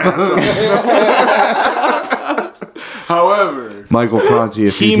Franti up. His ass up. However, Michael Franti,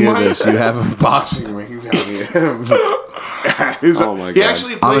 if He you hear might- this, you have a boxing ring down here. Oh my he God.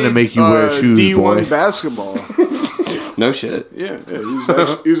 actually played I'm gonna make you wear shoes, D1 boy. basketball. No shit. Yeah,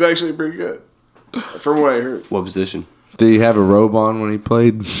 he was actually pretty good, from what I heard. What position? Did he have a robe on when he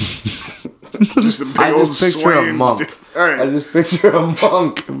played? Just a big I old just picture a swaying monk. dude. All right, I just picture a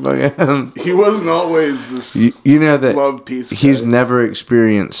monk. he wasn't always this You know that love piece. he's guy. never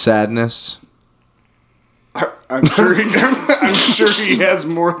experienced sadness. I'm sure he has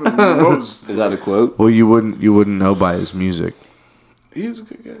more than most. Is that a quote? Well, you wouldn't know by his music. He's a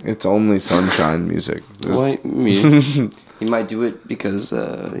good guy. It's only sunshine music. Well, I mean, he might do it because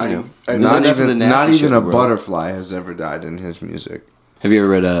I- there's Not enough of the even, nasty not shit even in a the world. butterfly has ever died in his music. Have you ever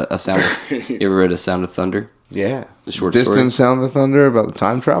read a sound? You ever read a Sound of Thunder? Yeah. The short Distant story. Sound of Thunder about the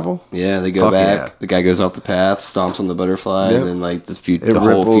time travel? Yeah, they go Fuck back. yeah. The guy goes off the path, stomps on the butterfly, Yep. and then like the It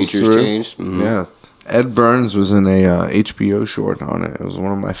whole ripples future's through. changed. Mhm. Yeah. Ed Burns was in a HBO short on it. It was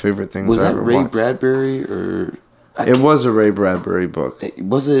one of my favorite things Was I that ever Ray watched. Bradbury or It was a Ray Bradbury book.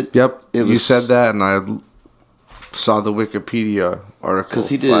 was it? Yep. It You was- said that, and I saw the Wikipedia article. Because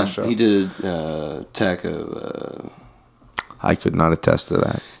he flash up. did Attack of I could not attest to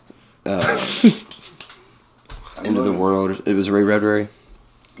that. Into the World. It was Ray Bradbury.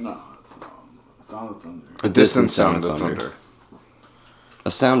 No, it's Sound of Thunder. A Distant Sound of Thunder.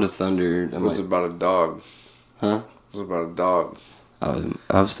 A Sound of Thunder. It was about a dog. Huh? It was about a dog.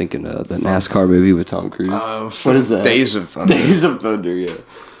 I was thinking the NASCAR movie with Tom Cruise. What is that? Days of Thunder. Days of Thunder. Yeah.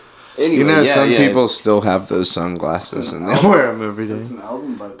 Anyway, You know, yeah, some yeah. people still have those sunglasses and they wear them every day. It's an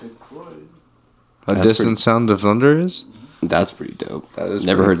album by Pink Floyd. A That's Distant Sound of Thunder is? That's pretty dope. That is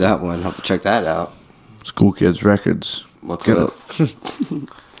Never pretty heard that one. I'll have to check that out. School Kids Records. What's Get up?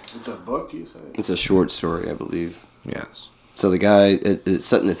 It's a book, you say? It's a short story, I believe. Yes. So the guy, it's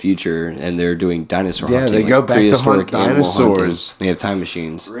set in the future, and they're doing dinosaur Yeah, hunting. they go back to prehistoric hunt animal hunting. dinosaurs. They have time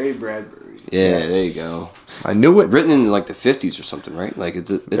machines. Ray Bradbury. Yeah, there you go. I knew it. Written in like the 50s or something, right? Like it's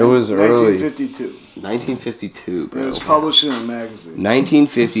It was early. 1952. 1952, It bro. was published in a magazine.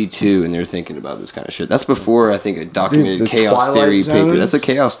 1952, and they're thinking about this kind of shit. That's before I think a documented Dude, the chaos Twilight theory paper. Zones? That's a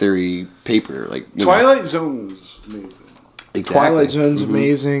chaos theory paper. Like you know. Twilight Zone was amazing. Exactly. Twilight Zone's Mhm.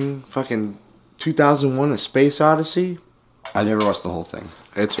 amazing. Fucking 2001: A Space Odyssey. I never watched the whole thing.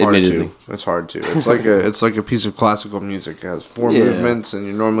 It's hard Admittedly. to. It's hard to. It's like a piece of classical music. It has 4 Yeah. movements, and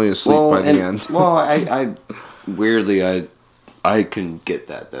you're normally asleep by the end. Well, I weirdly I couldn't get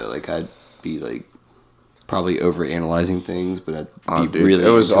that though. Like I'd be like probably over analyzing things, but I'd be Oh, dude, really it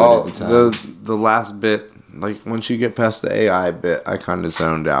was into all it at the time. the last bit. Like once you get past the AI bit, I kind of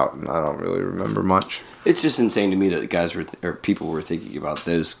zoned out, and I don't really remember much. It's just insane to me that guys were or people were thinking about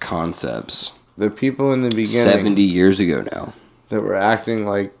those concepts The people in the beginning 70 years ago now. that were acting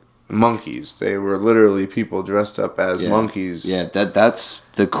like monkeys, they were literally people dressed up as Yeah. monkeys. Yeah, that's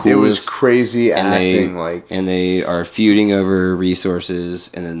the coolest. It was crazy and acting they and they are feuding over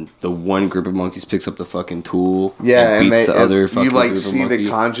resources, and then the one group of monkeys picks up the fucking tool, yeah, and beats the other fucking you like group of see the monkey.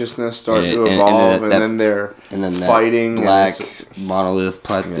 consciousness start And to it- and evolve, that- then they're and then that fighting and black it's- monolith,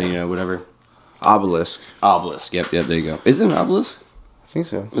 you know, whatever obelisk. obelisk. Yep, there you go. Is it an obelisk? I think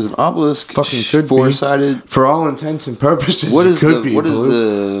so. Is an obelisk Fucking could be. four-sided? For all intents and purposes, What it is could the be, what is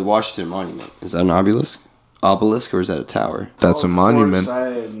Blue. the Washington Monument? Is that an obelisk? Obelisk, or is that a tower? That's a monument.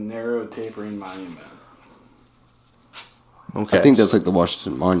 Four-sided, narrow, tapering monument. Okay. I think that's like the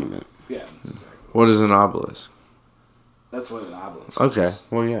Washington Monument. Yeah, that's exactly. What is an obelisk? That's what an obelisk Okay. is.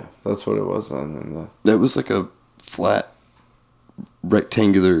 Well, yeah, that's what it was then. And That was like a flat,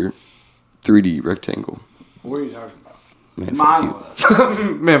 rectangular, 3D rectangle. What are you talking about? Man, fuck you.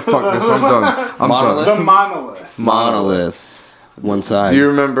 Monolith. Man, fuck this. I'm done. I'm Monolith. done. The monolith. Monolith. One side. Do you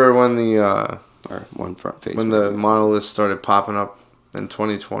remember when the or one front face. when the monoliths started popping up in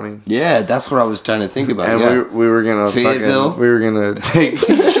 2020? Yeah, that's what I was trying to think about. And yeah. we were gonna Fayetteville? we were gonna take.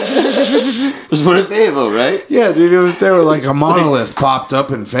 It was one in Fayetteville, right? Yeah, dude, they were like a monolith popped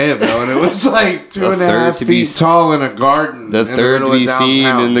up in Fayetteville, and it was like two The and a third half to be feet tall in a garden. The in third to middle of be seen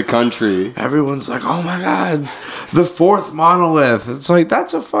downtown. in the country. Everyone's like, "Oh my god, the fourth monolith!" It's like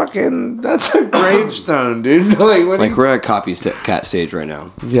that's a gravestone, dude. Like, what do Like you- we're at Copy Cat stage right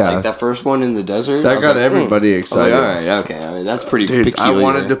now. Yeah. Like that first one in the desert. I That was got like, everybody I was excited. Like, all right, okay. I mean, that's pretty dude, peculiar. I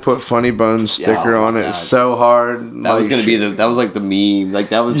wanted to put Funny Bones sticker oh on my it God. so hard. That was gonna be that was like the meme. Like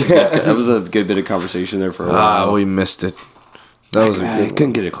that was Yeah. that was a good bit of conversation there for a while. We missed it. That was a I good couldn't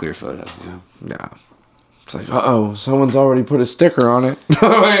one. get a clear photo. Yeah. Yeah. It's like, someone's already put a sticker on it.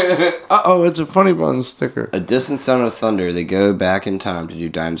 It's a Funny Bones sticker. A distant sound of thunder. They go back in time to do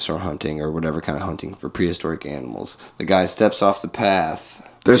dinosaur hunting or whatever kind of hunting for prehistoric animals. The guy steps off the path.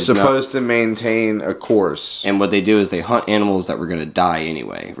 They're supposed to maintain a course. And what they do is they hunt animals that were going to die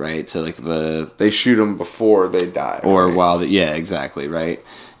anyway, right? So like they shoot them before they die. Or right? While yeah, exactly, right?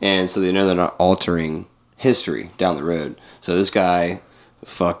 And so they know they're not altering history down the road. So this guy,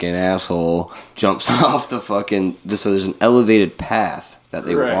 fucking asshole, jumps off the fucking... So there's an elevated path that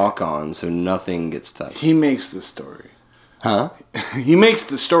they walk on so nothing gets touched. He makes the story. Huh? He makes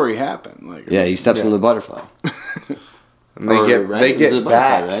the story happen. Like, yeah, he steps on the butterfly. And they get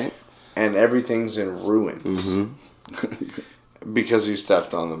back, right? And everything's in ruins. Mm-hmm. Because he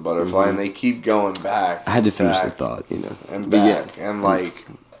stepped on the butterfly, and they keep going back. I had to finish the thought, And back, and like...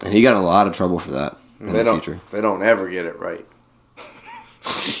 And he got in a lot of trouble for that in the future. They don't ever get it right.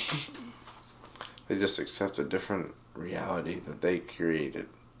 They just accept a different reality that they created.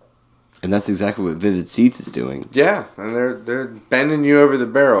 And that's exactly what Vivid Seats is doing. Yeah, and they're bending you over the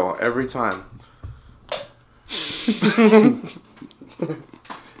barrel every time.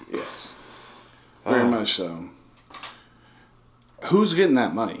 Yes. Very much so. Who's getting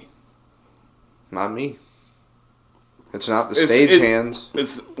that money? Not me. It's not the stagehands.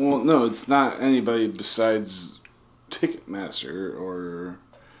 It's not anybody besides Ticketmaster or...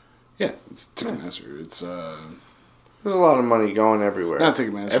 Yeah, it's Ticketmaster. It's... There's a lot of money going everywhere. Not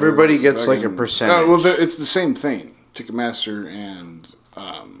Ticketmaster. Everybody gets like a percentage. Well, it's the same thing. Ticketmaster and...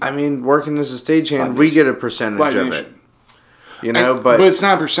 working as a stagehand, we get a percentage of it. But it's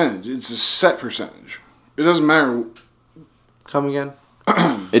not a percentage. It's a set percentage. It doesn't matter. Come again?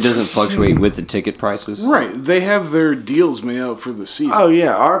 It doesn't fluctuate with the ticket prices? Right. They have their deals made out for the seat. Oh,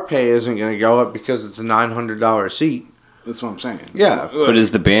 yeah. Our pay isn't going to go up because it's a $900 seat. That's what I'm saying. Yeah. But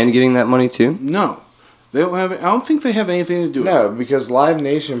is the band getting that money too? No. They don't have. I don't think they have anything to do with it. No, because Live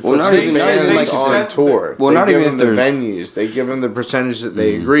Nation puts not even on tour. Well, not even if the venues. They give them the percentage that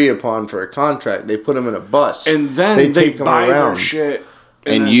they agree upon for a contract. They put them in a bus. And then they buy their shit.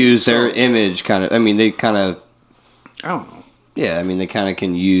 And use their image kind of... they kind of... I don't know. Yeah, they kind of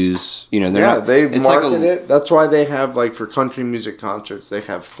can use... they market it. That's why they have, for country music concerts, they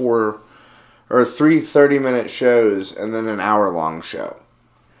have 3 30-minute shows and then an hour-long show.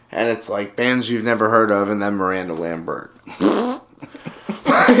 And it's like bands you've never heard of, and then Miranda Lambert.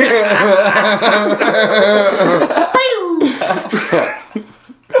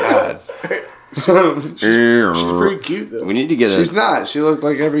 God. She's pretty cute, though. We need to get She's not. She looked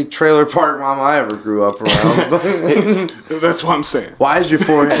like every trailer park mom I ever grew up around. That's what I'm saying. Why is your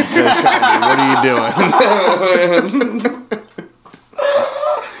forehead so shiny? What are you doing?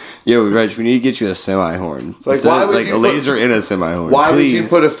 Yo, Reg, we need to get you a semi-horn. It's like, why would a laser in a semi-horn. Why please. would you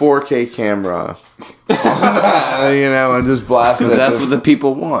put a 4K camera and just blast it? Because that's what the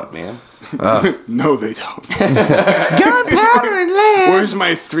people want, man. No, they don't. Gunpowder and lead. Where's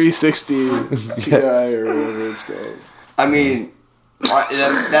my 360 Ti or whatever it's called?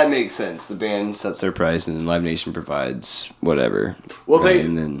 That makes sense. The band sets their price, and Live Nation provides whatever. Well,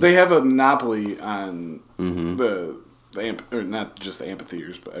 they have a monopoly on or not just the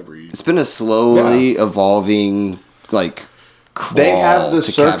amphitheaters, but every... It's been a slowly evolving, crawl. They have the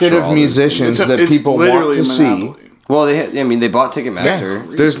circuit of musicians that people want to see. Well, they bought Ticketmaster.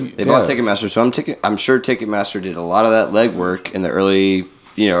 Yeah, they bought Ticketmaster, so I'm sure Ticketmaster did a lot of that legwork in the early,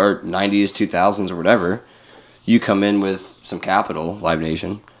 or 90s, 2000s, or whatever. You come in with some capital, Live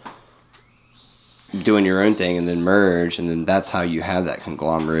Nation, doing your own thing, and then merge, and then that's how you have that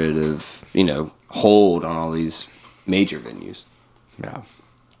conglomerate of, hold on all these major venues. Yeah.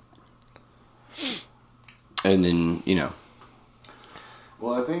 And then,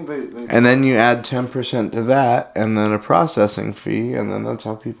 Well, I think they and then you add 10% to that, and then a processing fee, and then that's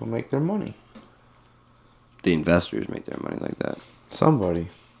how people make their money. The investors make their money like that. Somebody.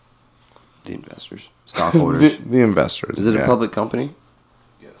 The investors. Stockholders. the investors. Is it a public company?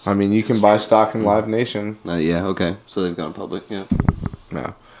 Yes. You can buy stock in Live Nation. Yeah, okay. So they've gone public, yeah.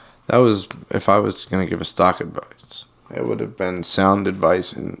 No. That was, if I was going to give a stock advice, it would have been sound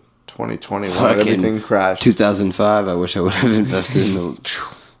advice in 2020 when everything crashed. 2005, I wish I would have invested in the,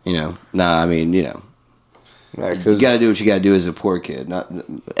 Yeah, you got to do what you got to do as a poor kid. Not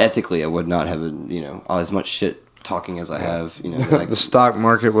ethically, I would not have, as much shit talking as I have, the stock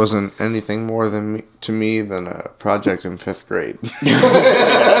market wasn't anything more to me than a project in 5th grade.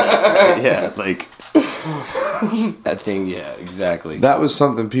 Yeah, that thing, yeah, exactly. That was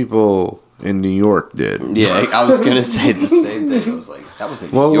something people in New York did. Yeah, I was going to say the same thing. I was like, that was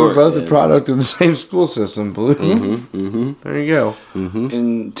in New York. Well, we're both a product of the same school system, Blue. Mm-hmm, mm-hmm. There you go. Mm-hmm.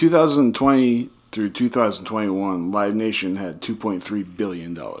 In 2020, through 2021, Live Nation had $2.3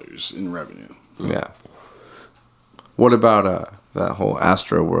 billion in revenue. Yeah. What about that whole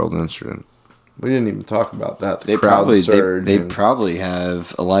Astro World incident? We didn't even talk about that. They probably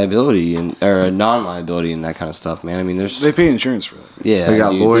have a liability or a non-liability and that kind of stuff, man. I mean, there's They pay insurance for that. yeah, they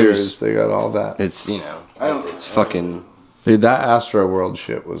got dude, lawyers. They got all that. It's it's fucking. Dude, that Astro World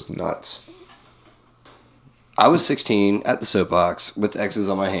shit was nuts. I was 16 at the soapbox with X's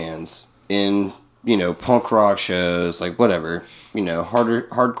on my hands in punk rock shows, like whatever,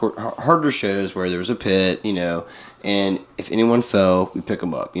 harder shows where there was a pit, and if anyone fell, we pick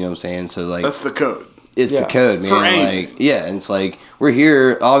them up. You know what I'm saying? So like That's the code. it's the code, man. For anything. Like yeah, and it's like we're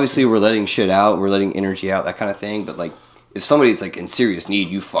here. Obviously, we're letting shit out, we're letting energy out, that kind of thing. But like, if somebody's like in serious need,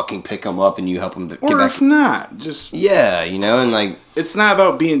 you fucking pick them up and you help them get Or back. if not, just Yeah, and like it's not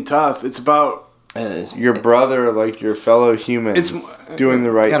about being tough. It's about Your brother, like your fellow human, It's- doing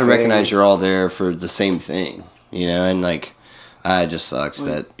the right you gotta thing. recognize you're all there for the same thing, and like, it just sucks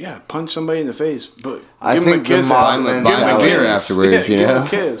that. punch somebody in the face, but I give him a think the kiss. mob Buy him give him a a beer kiss. afterwards, Give him a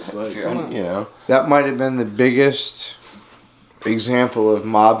kiss. Like, come on. That might have been the biggest example of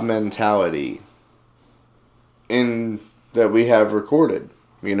mob mentality that we have recorded.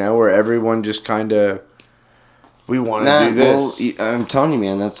 Where everyone just kind of, we want to do this. Well, I'm telling you,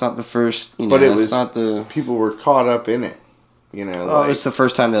 man, that's not the first. But But it that's was- not the. People were caught up in it. It's the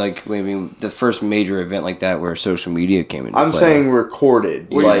first time that the first major event like that where social media came into I'm play. saying recorded.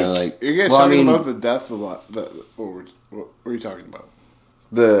 You like know, like You guys well, I talking mean, about the death of what are you talking about?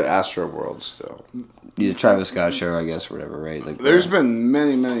 the Astro World still. the Travis Scott show, I guess, or whatever, right? Like There's been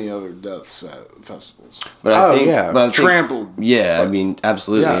many other deaths at festivals. but I Oh, think, yeah. but I think, Trampled. Yeah, I mean,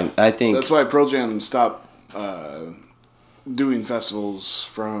 absolutely. Yeah. And I think That's why Pearl Jam stopped doing festivals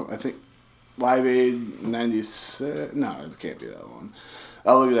from, I think, Live Aid 96. No, it can't be that one.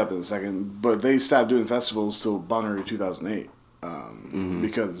 I'll look it up in a second. But they stopped doing festivals till Bonnaroo 2008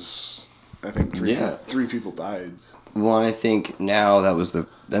 because I think three people died. Well, and I think now that was and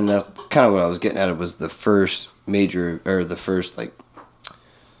that's kind of what I was getting at. It was the first major, or the first, like,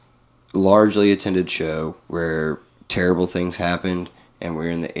 largely attended show where terrible things happened, and we're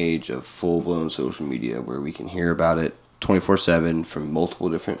in the age of full-blown social media where we can hear about it 24/7 from multiple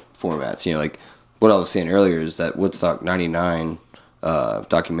different formats. Like what I was saying earlier is that Woodstock 99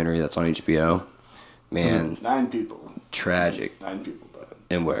 documentary that's on HBO, man, 9 people. tragic. 9 people died.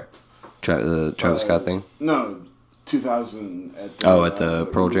 And where? The Travis Scott thing? No, 2000 at the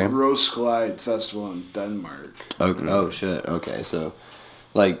Pearl Jam? Roskilde Festival in Denmark. Oh shit. Okay, so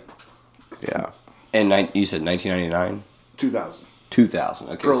like, Yeah. and you said 1999, 2000. 2000.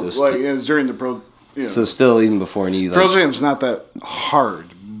 Okay, Pearl, so like it was during the Pearl. so still even before any Pearl like, Jam's not that hard,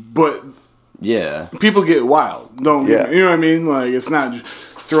 but yeah. people get wild. You know what I mean? Like it's not just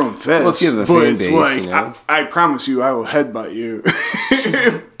throwing fists. Let's give a but fan it's base, like I promise you, I will headbutt you.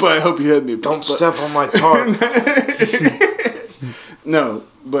 But I hope you hit me. Don't step on my tarp. No,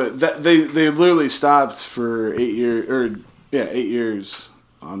 but they literally stopped for 8 years, 8 years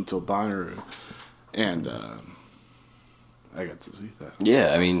until Bonnaroo, and I got to see that.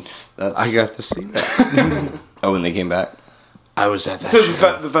 Yeah, I mean that's. I got to see that. Oh, when they came back. I was at that To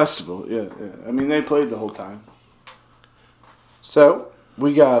show. the festival, yeah. I mean, they played the whole time. So,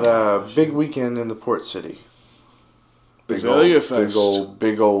 we got a big weekend in the Port City. Azalea Fest.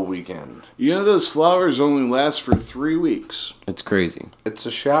 Big old weekend. You know those flowers only last for 3 weeks. It's crazy. It's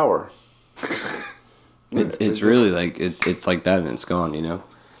a shower. It's really like it's like that and it's gone.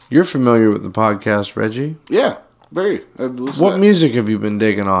 You're familiar with the podcast, Reggie. Yeah, very. I've listened What to music have you been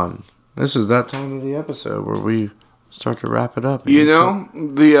digging on? This is that time of the episode where we start to wrap it up. You know,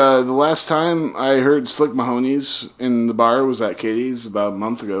 the last time I heard Slick Mahoney's in the bar was at Katie's about a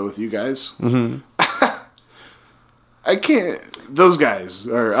month ago with you guys. Mm-hmm. I can't. Those guys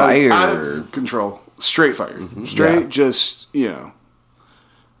are out of control. Straight fire. Straight, just,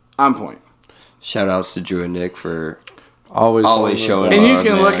 on point. Shout outs to Drew and Nick for Always showing And up. you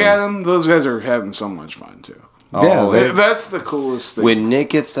can man. look at them. Those guys are having so much fun, too. Yeah, That's the coolest thing. When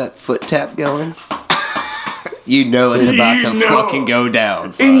Nick gets that foot tap going, you know it's about You to know. fucking go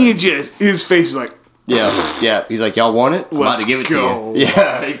down. son. and his face is like, Yeah. He's like, y'all want it? I'm about Let's to give it go. to you.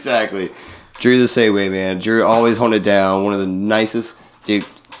 Yeah, exactly. Drew the same way, man. Drew always honed it down. One of the nicest, dude.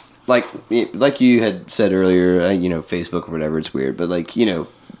 Like you had said earlier, Facebook or whatever. It's weird, but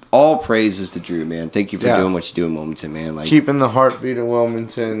all praises to Drew, man. Thank you for doing what you do in Wilmington, man. Like keeping the heartbeat of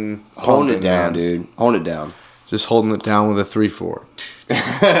Wilmington. holding it pumping, down, man. dude. Holding it down. Just holding it down with a 3-4.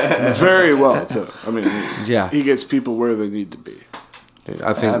 very well, too. I mean, Yeah. he gets people where they need to be. Dude,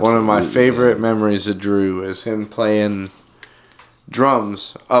 I think one of my Absolutely, favorite memories of Drew is him playing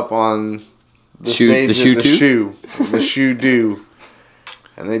drums up on The Shoe Do.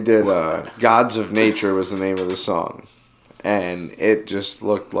 And they did Gods of Nature was the name of the song. And it just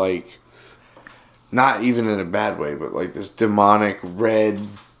looked like, not even in a bad way, but like this demonic red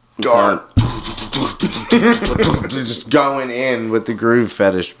dark just going in with the Groove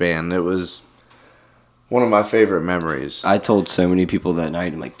Fetish band. It was one of my favorite memories. I told so many people that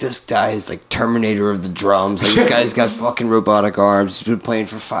night, I'm like, this guy is like Terminator of the drums. Like, this guy's got fucking robotic arms. He's been playing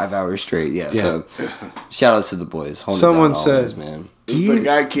for 5 hours straight. Yeah. So shout outs to the boys. Holding Someone it down said, always, man. The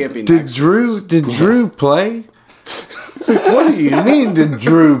guy camping Did next to us. Drew play? It's like, what do you mean did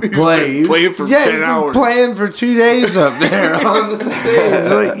Drew play? He's been playing for 10 he's been hours. playing for 2 days up there on the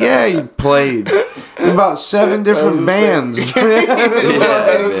stage. Like, yeah, he played in about 7 different bands.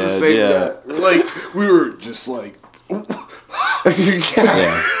 That was the same yeah. guy. Like, we were just like,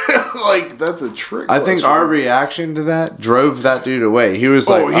 Yeah. like, that's a trick. I think question. our reaction to that drove that dude away. He was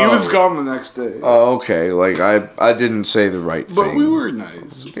like, he was gone the next day. Oh, okay. Like, I didn't say the right thing. But we were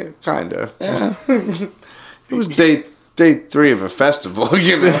nice. Yeah, kind of. Yeah. It was day 3 of a festival,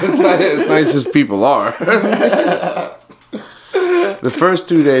 you know, as nice as people are. The first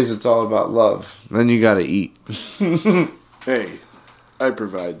 2 days, it's all about love. Then you got to eat. Hey, I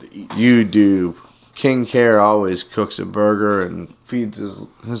provide the eats. You do. King Care always cooks a burger and feeds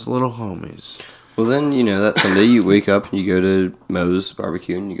his little homies. Well, then, you know, that Sunday you wake up and you go to Moe's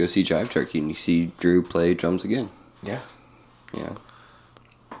Barbecue and you go see Jive Turkey and you see Drew play drums again. Yeah. Yeah.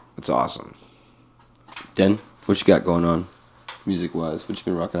 It's awesome. Den, what you got going on music-wise? What you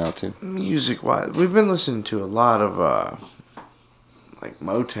been rocking out to? Music-wise, we've been listening to a lot of, like,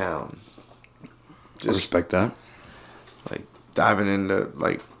 Motown. I respect that. Like, diving into,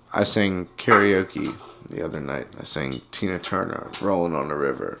 like, I sang karaoke the other night. I sang Tina Turner, Rolling on the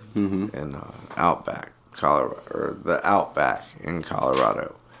River, in Outback, Colorado, or the Outback in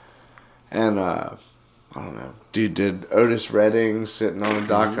Colorado. And, I don't know, dude did Otis Redding, Sitting on a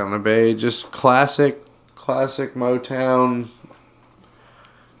Dock on the Bay, just classic Motown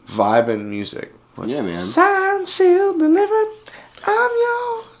vibing music. Like, Yeah, man. Signed, sealed, delivered, I'm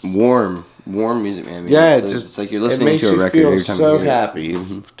yours. Warm music, man. Yeah, it's like you're listening to a record feel every time so you hear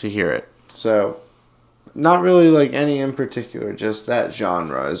happy to hear it. So, not really like any in particular, just that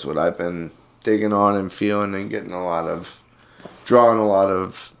genre is what I've been digging on and feeling and drawing a lot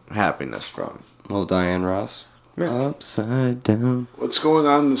of happiness from. it. Well, Diane Ross. Yeah. Upside down. What's going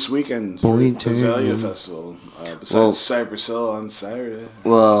on this weekend for Boy, the Azalea turn. Festival? Besides Well- Cypress Hill on Saturday.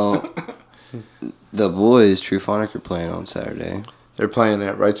 Well, the boys, True Phonic, are playing on Saturday. They're playing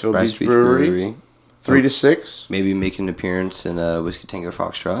at Wrightsville Rice Beach Brewery, 3 to 6. Maybe making an appearance in Whiskey Tango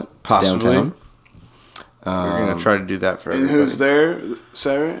Foxtrot. Possibly. Downtown. We're going to try to do that for And everybody. who's there,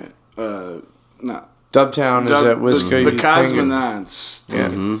 Sarah? No. Dubtown is at Whiskey The Tango. Cosmonauts.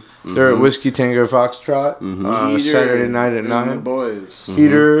 Yeah. They're at Whiskey Tango Foxtrot Heater Saturday night at and 9. The boys.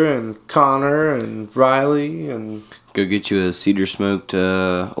 Peter and Connor and Riley and Go get you a cedar smoked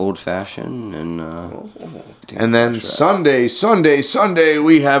old fashioned and then Sunday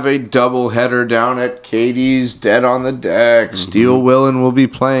we have a double header down at Katie's Dead on the Deck. Steel Willin will be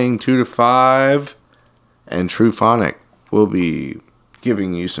playing 2 to 5 and True Phonic will be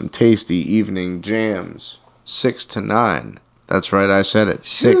giving you some tasty evening jams 6 to 9. That's right, I said it.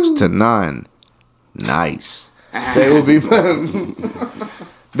 6 to 9. Nice. They will be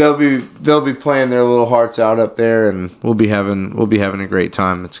they'll be playing their little hearts out up there, and we'll be having a great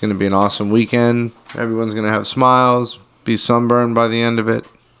time. It's going to be an awesome weekend. Everyone's going to have smiles, be sunburned by the end of it.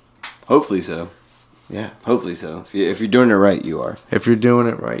 Hopefully so. Yeah. Hopefully so. If you're doing it right, you are. If you're doing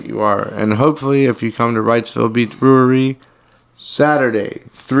it right, you are. And hopefully, if you come to Wrightsville Beach Brewery, Saturday,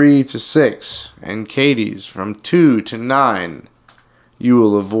 3 to 6, and Katie's from 2 to 9, you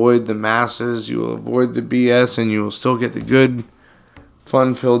will avoid the masses, you will avoid the BS, and you will still get the good,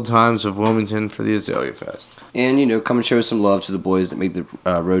 fun-filled times of Wilmington for the Azalea Fest. And, you know, come and show some love to the boys that make the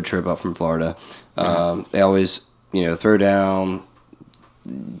road trip up from Florida. They always, you know, throw down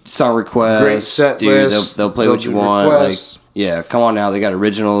song requests. Great set Dude, list. they'll play They'll what you do want. requests. Like, yeah, come on now. They got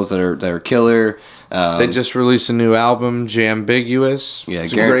originals that are killer. They just released a new album, Jambiguous. Yeah,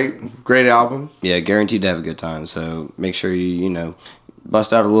 it's a great album. Yeah, guaranteed to have a good time. So make sure you know,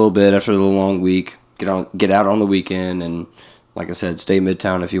 bust out a little bit after the long week. Get out on the weekend, and like I said, stay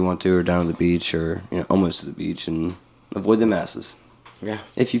Midtown if you want to, or down at the beach, or almost to the beach, and avoid the masses. Yeah,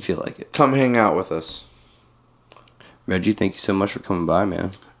 if you feel like it. Come hang out with us. Reggie, thank you so much for coming by,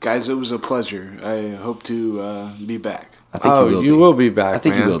 man. Guys, it was a pleasure. I hope to be back. I think you will be back. I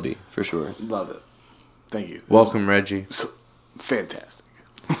think man. you will be for sure. Love it. Thank you. Welcome, Reggie. Fantastic.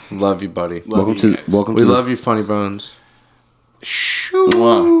 Love you, buddy. Love you guys. We love you, Funny Bones. Shoo.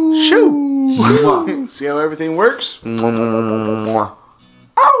 Mwah. Shoo. Mwah. See how everything works? Mwah.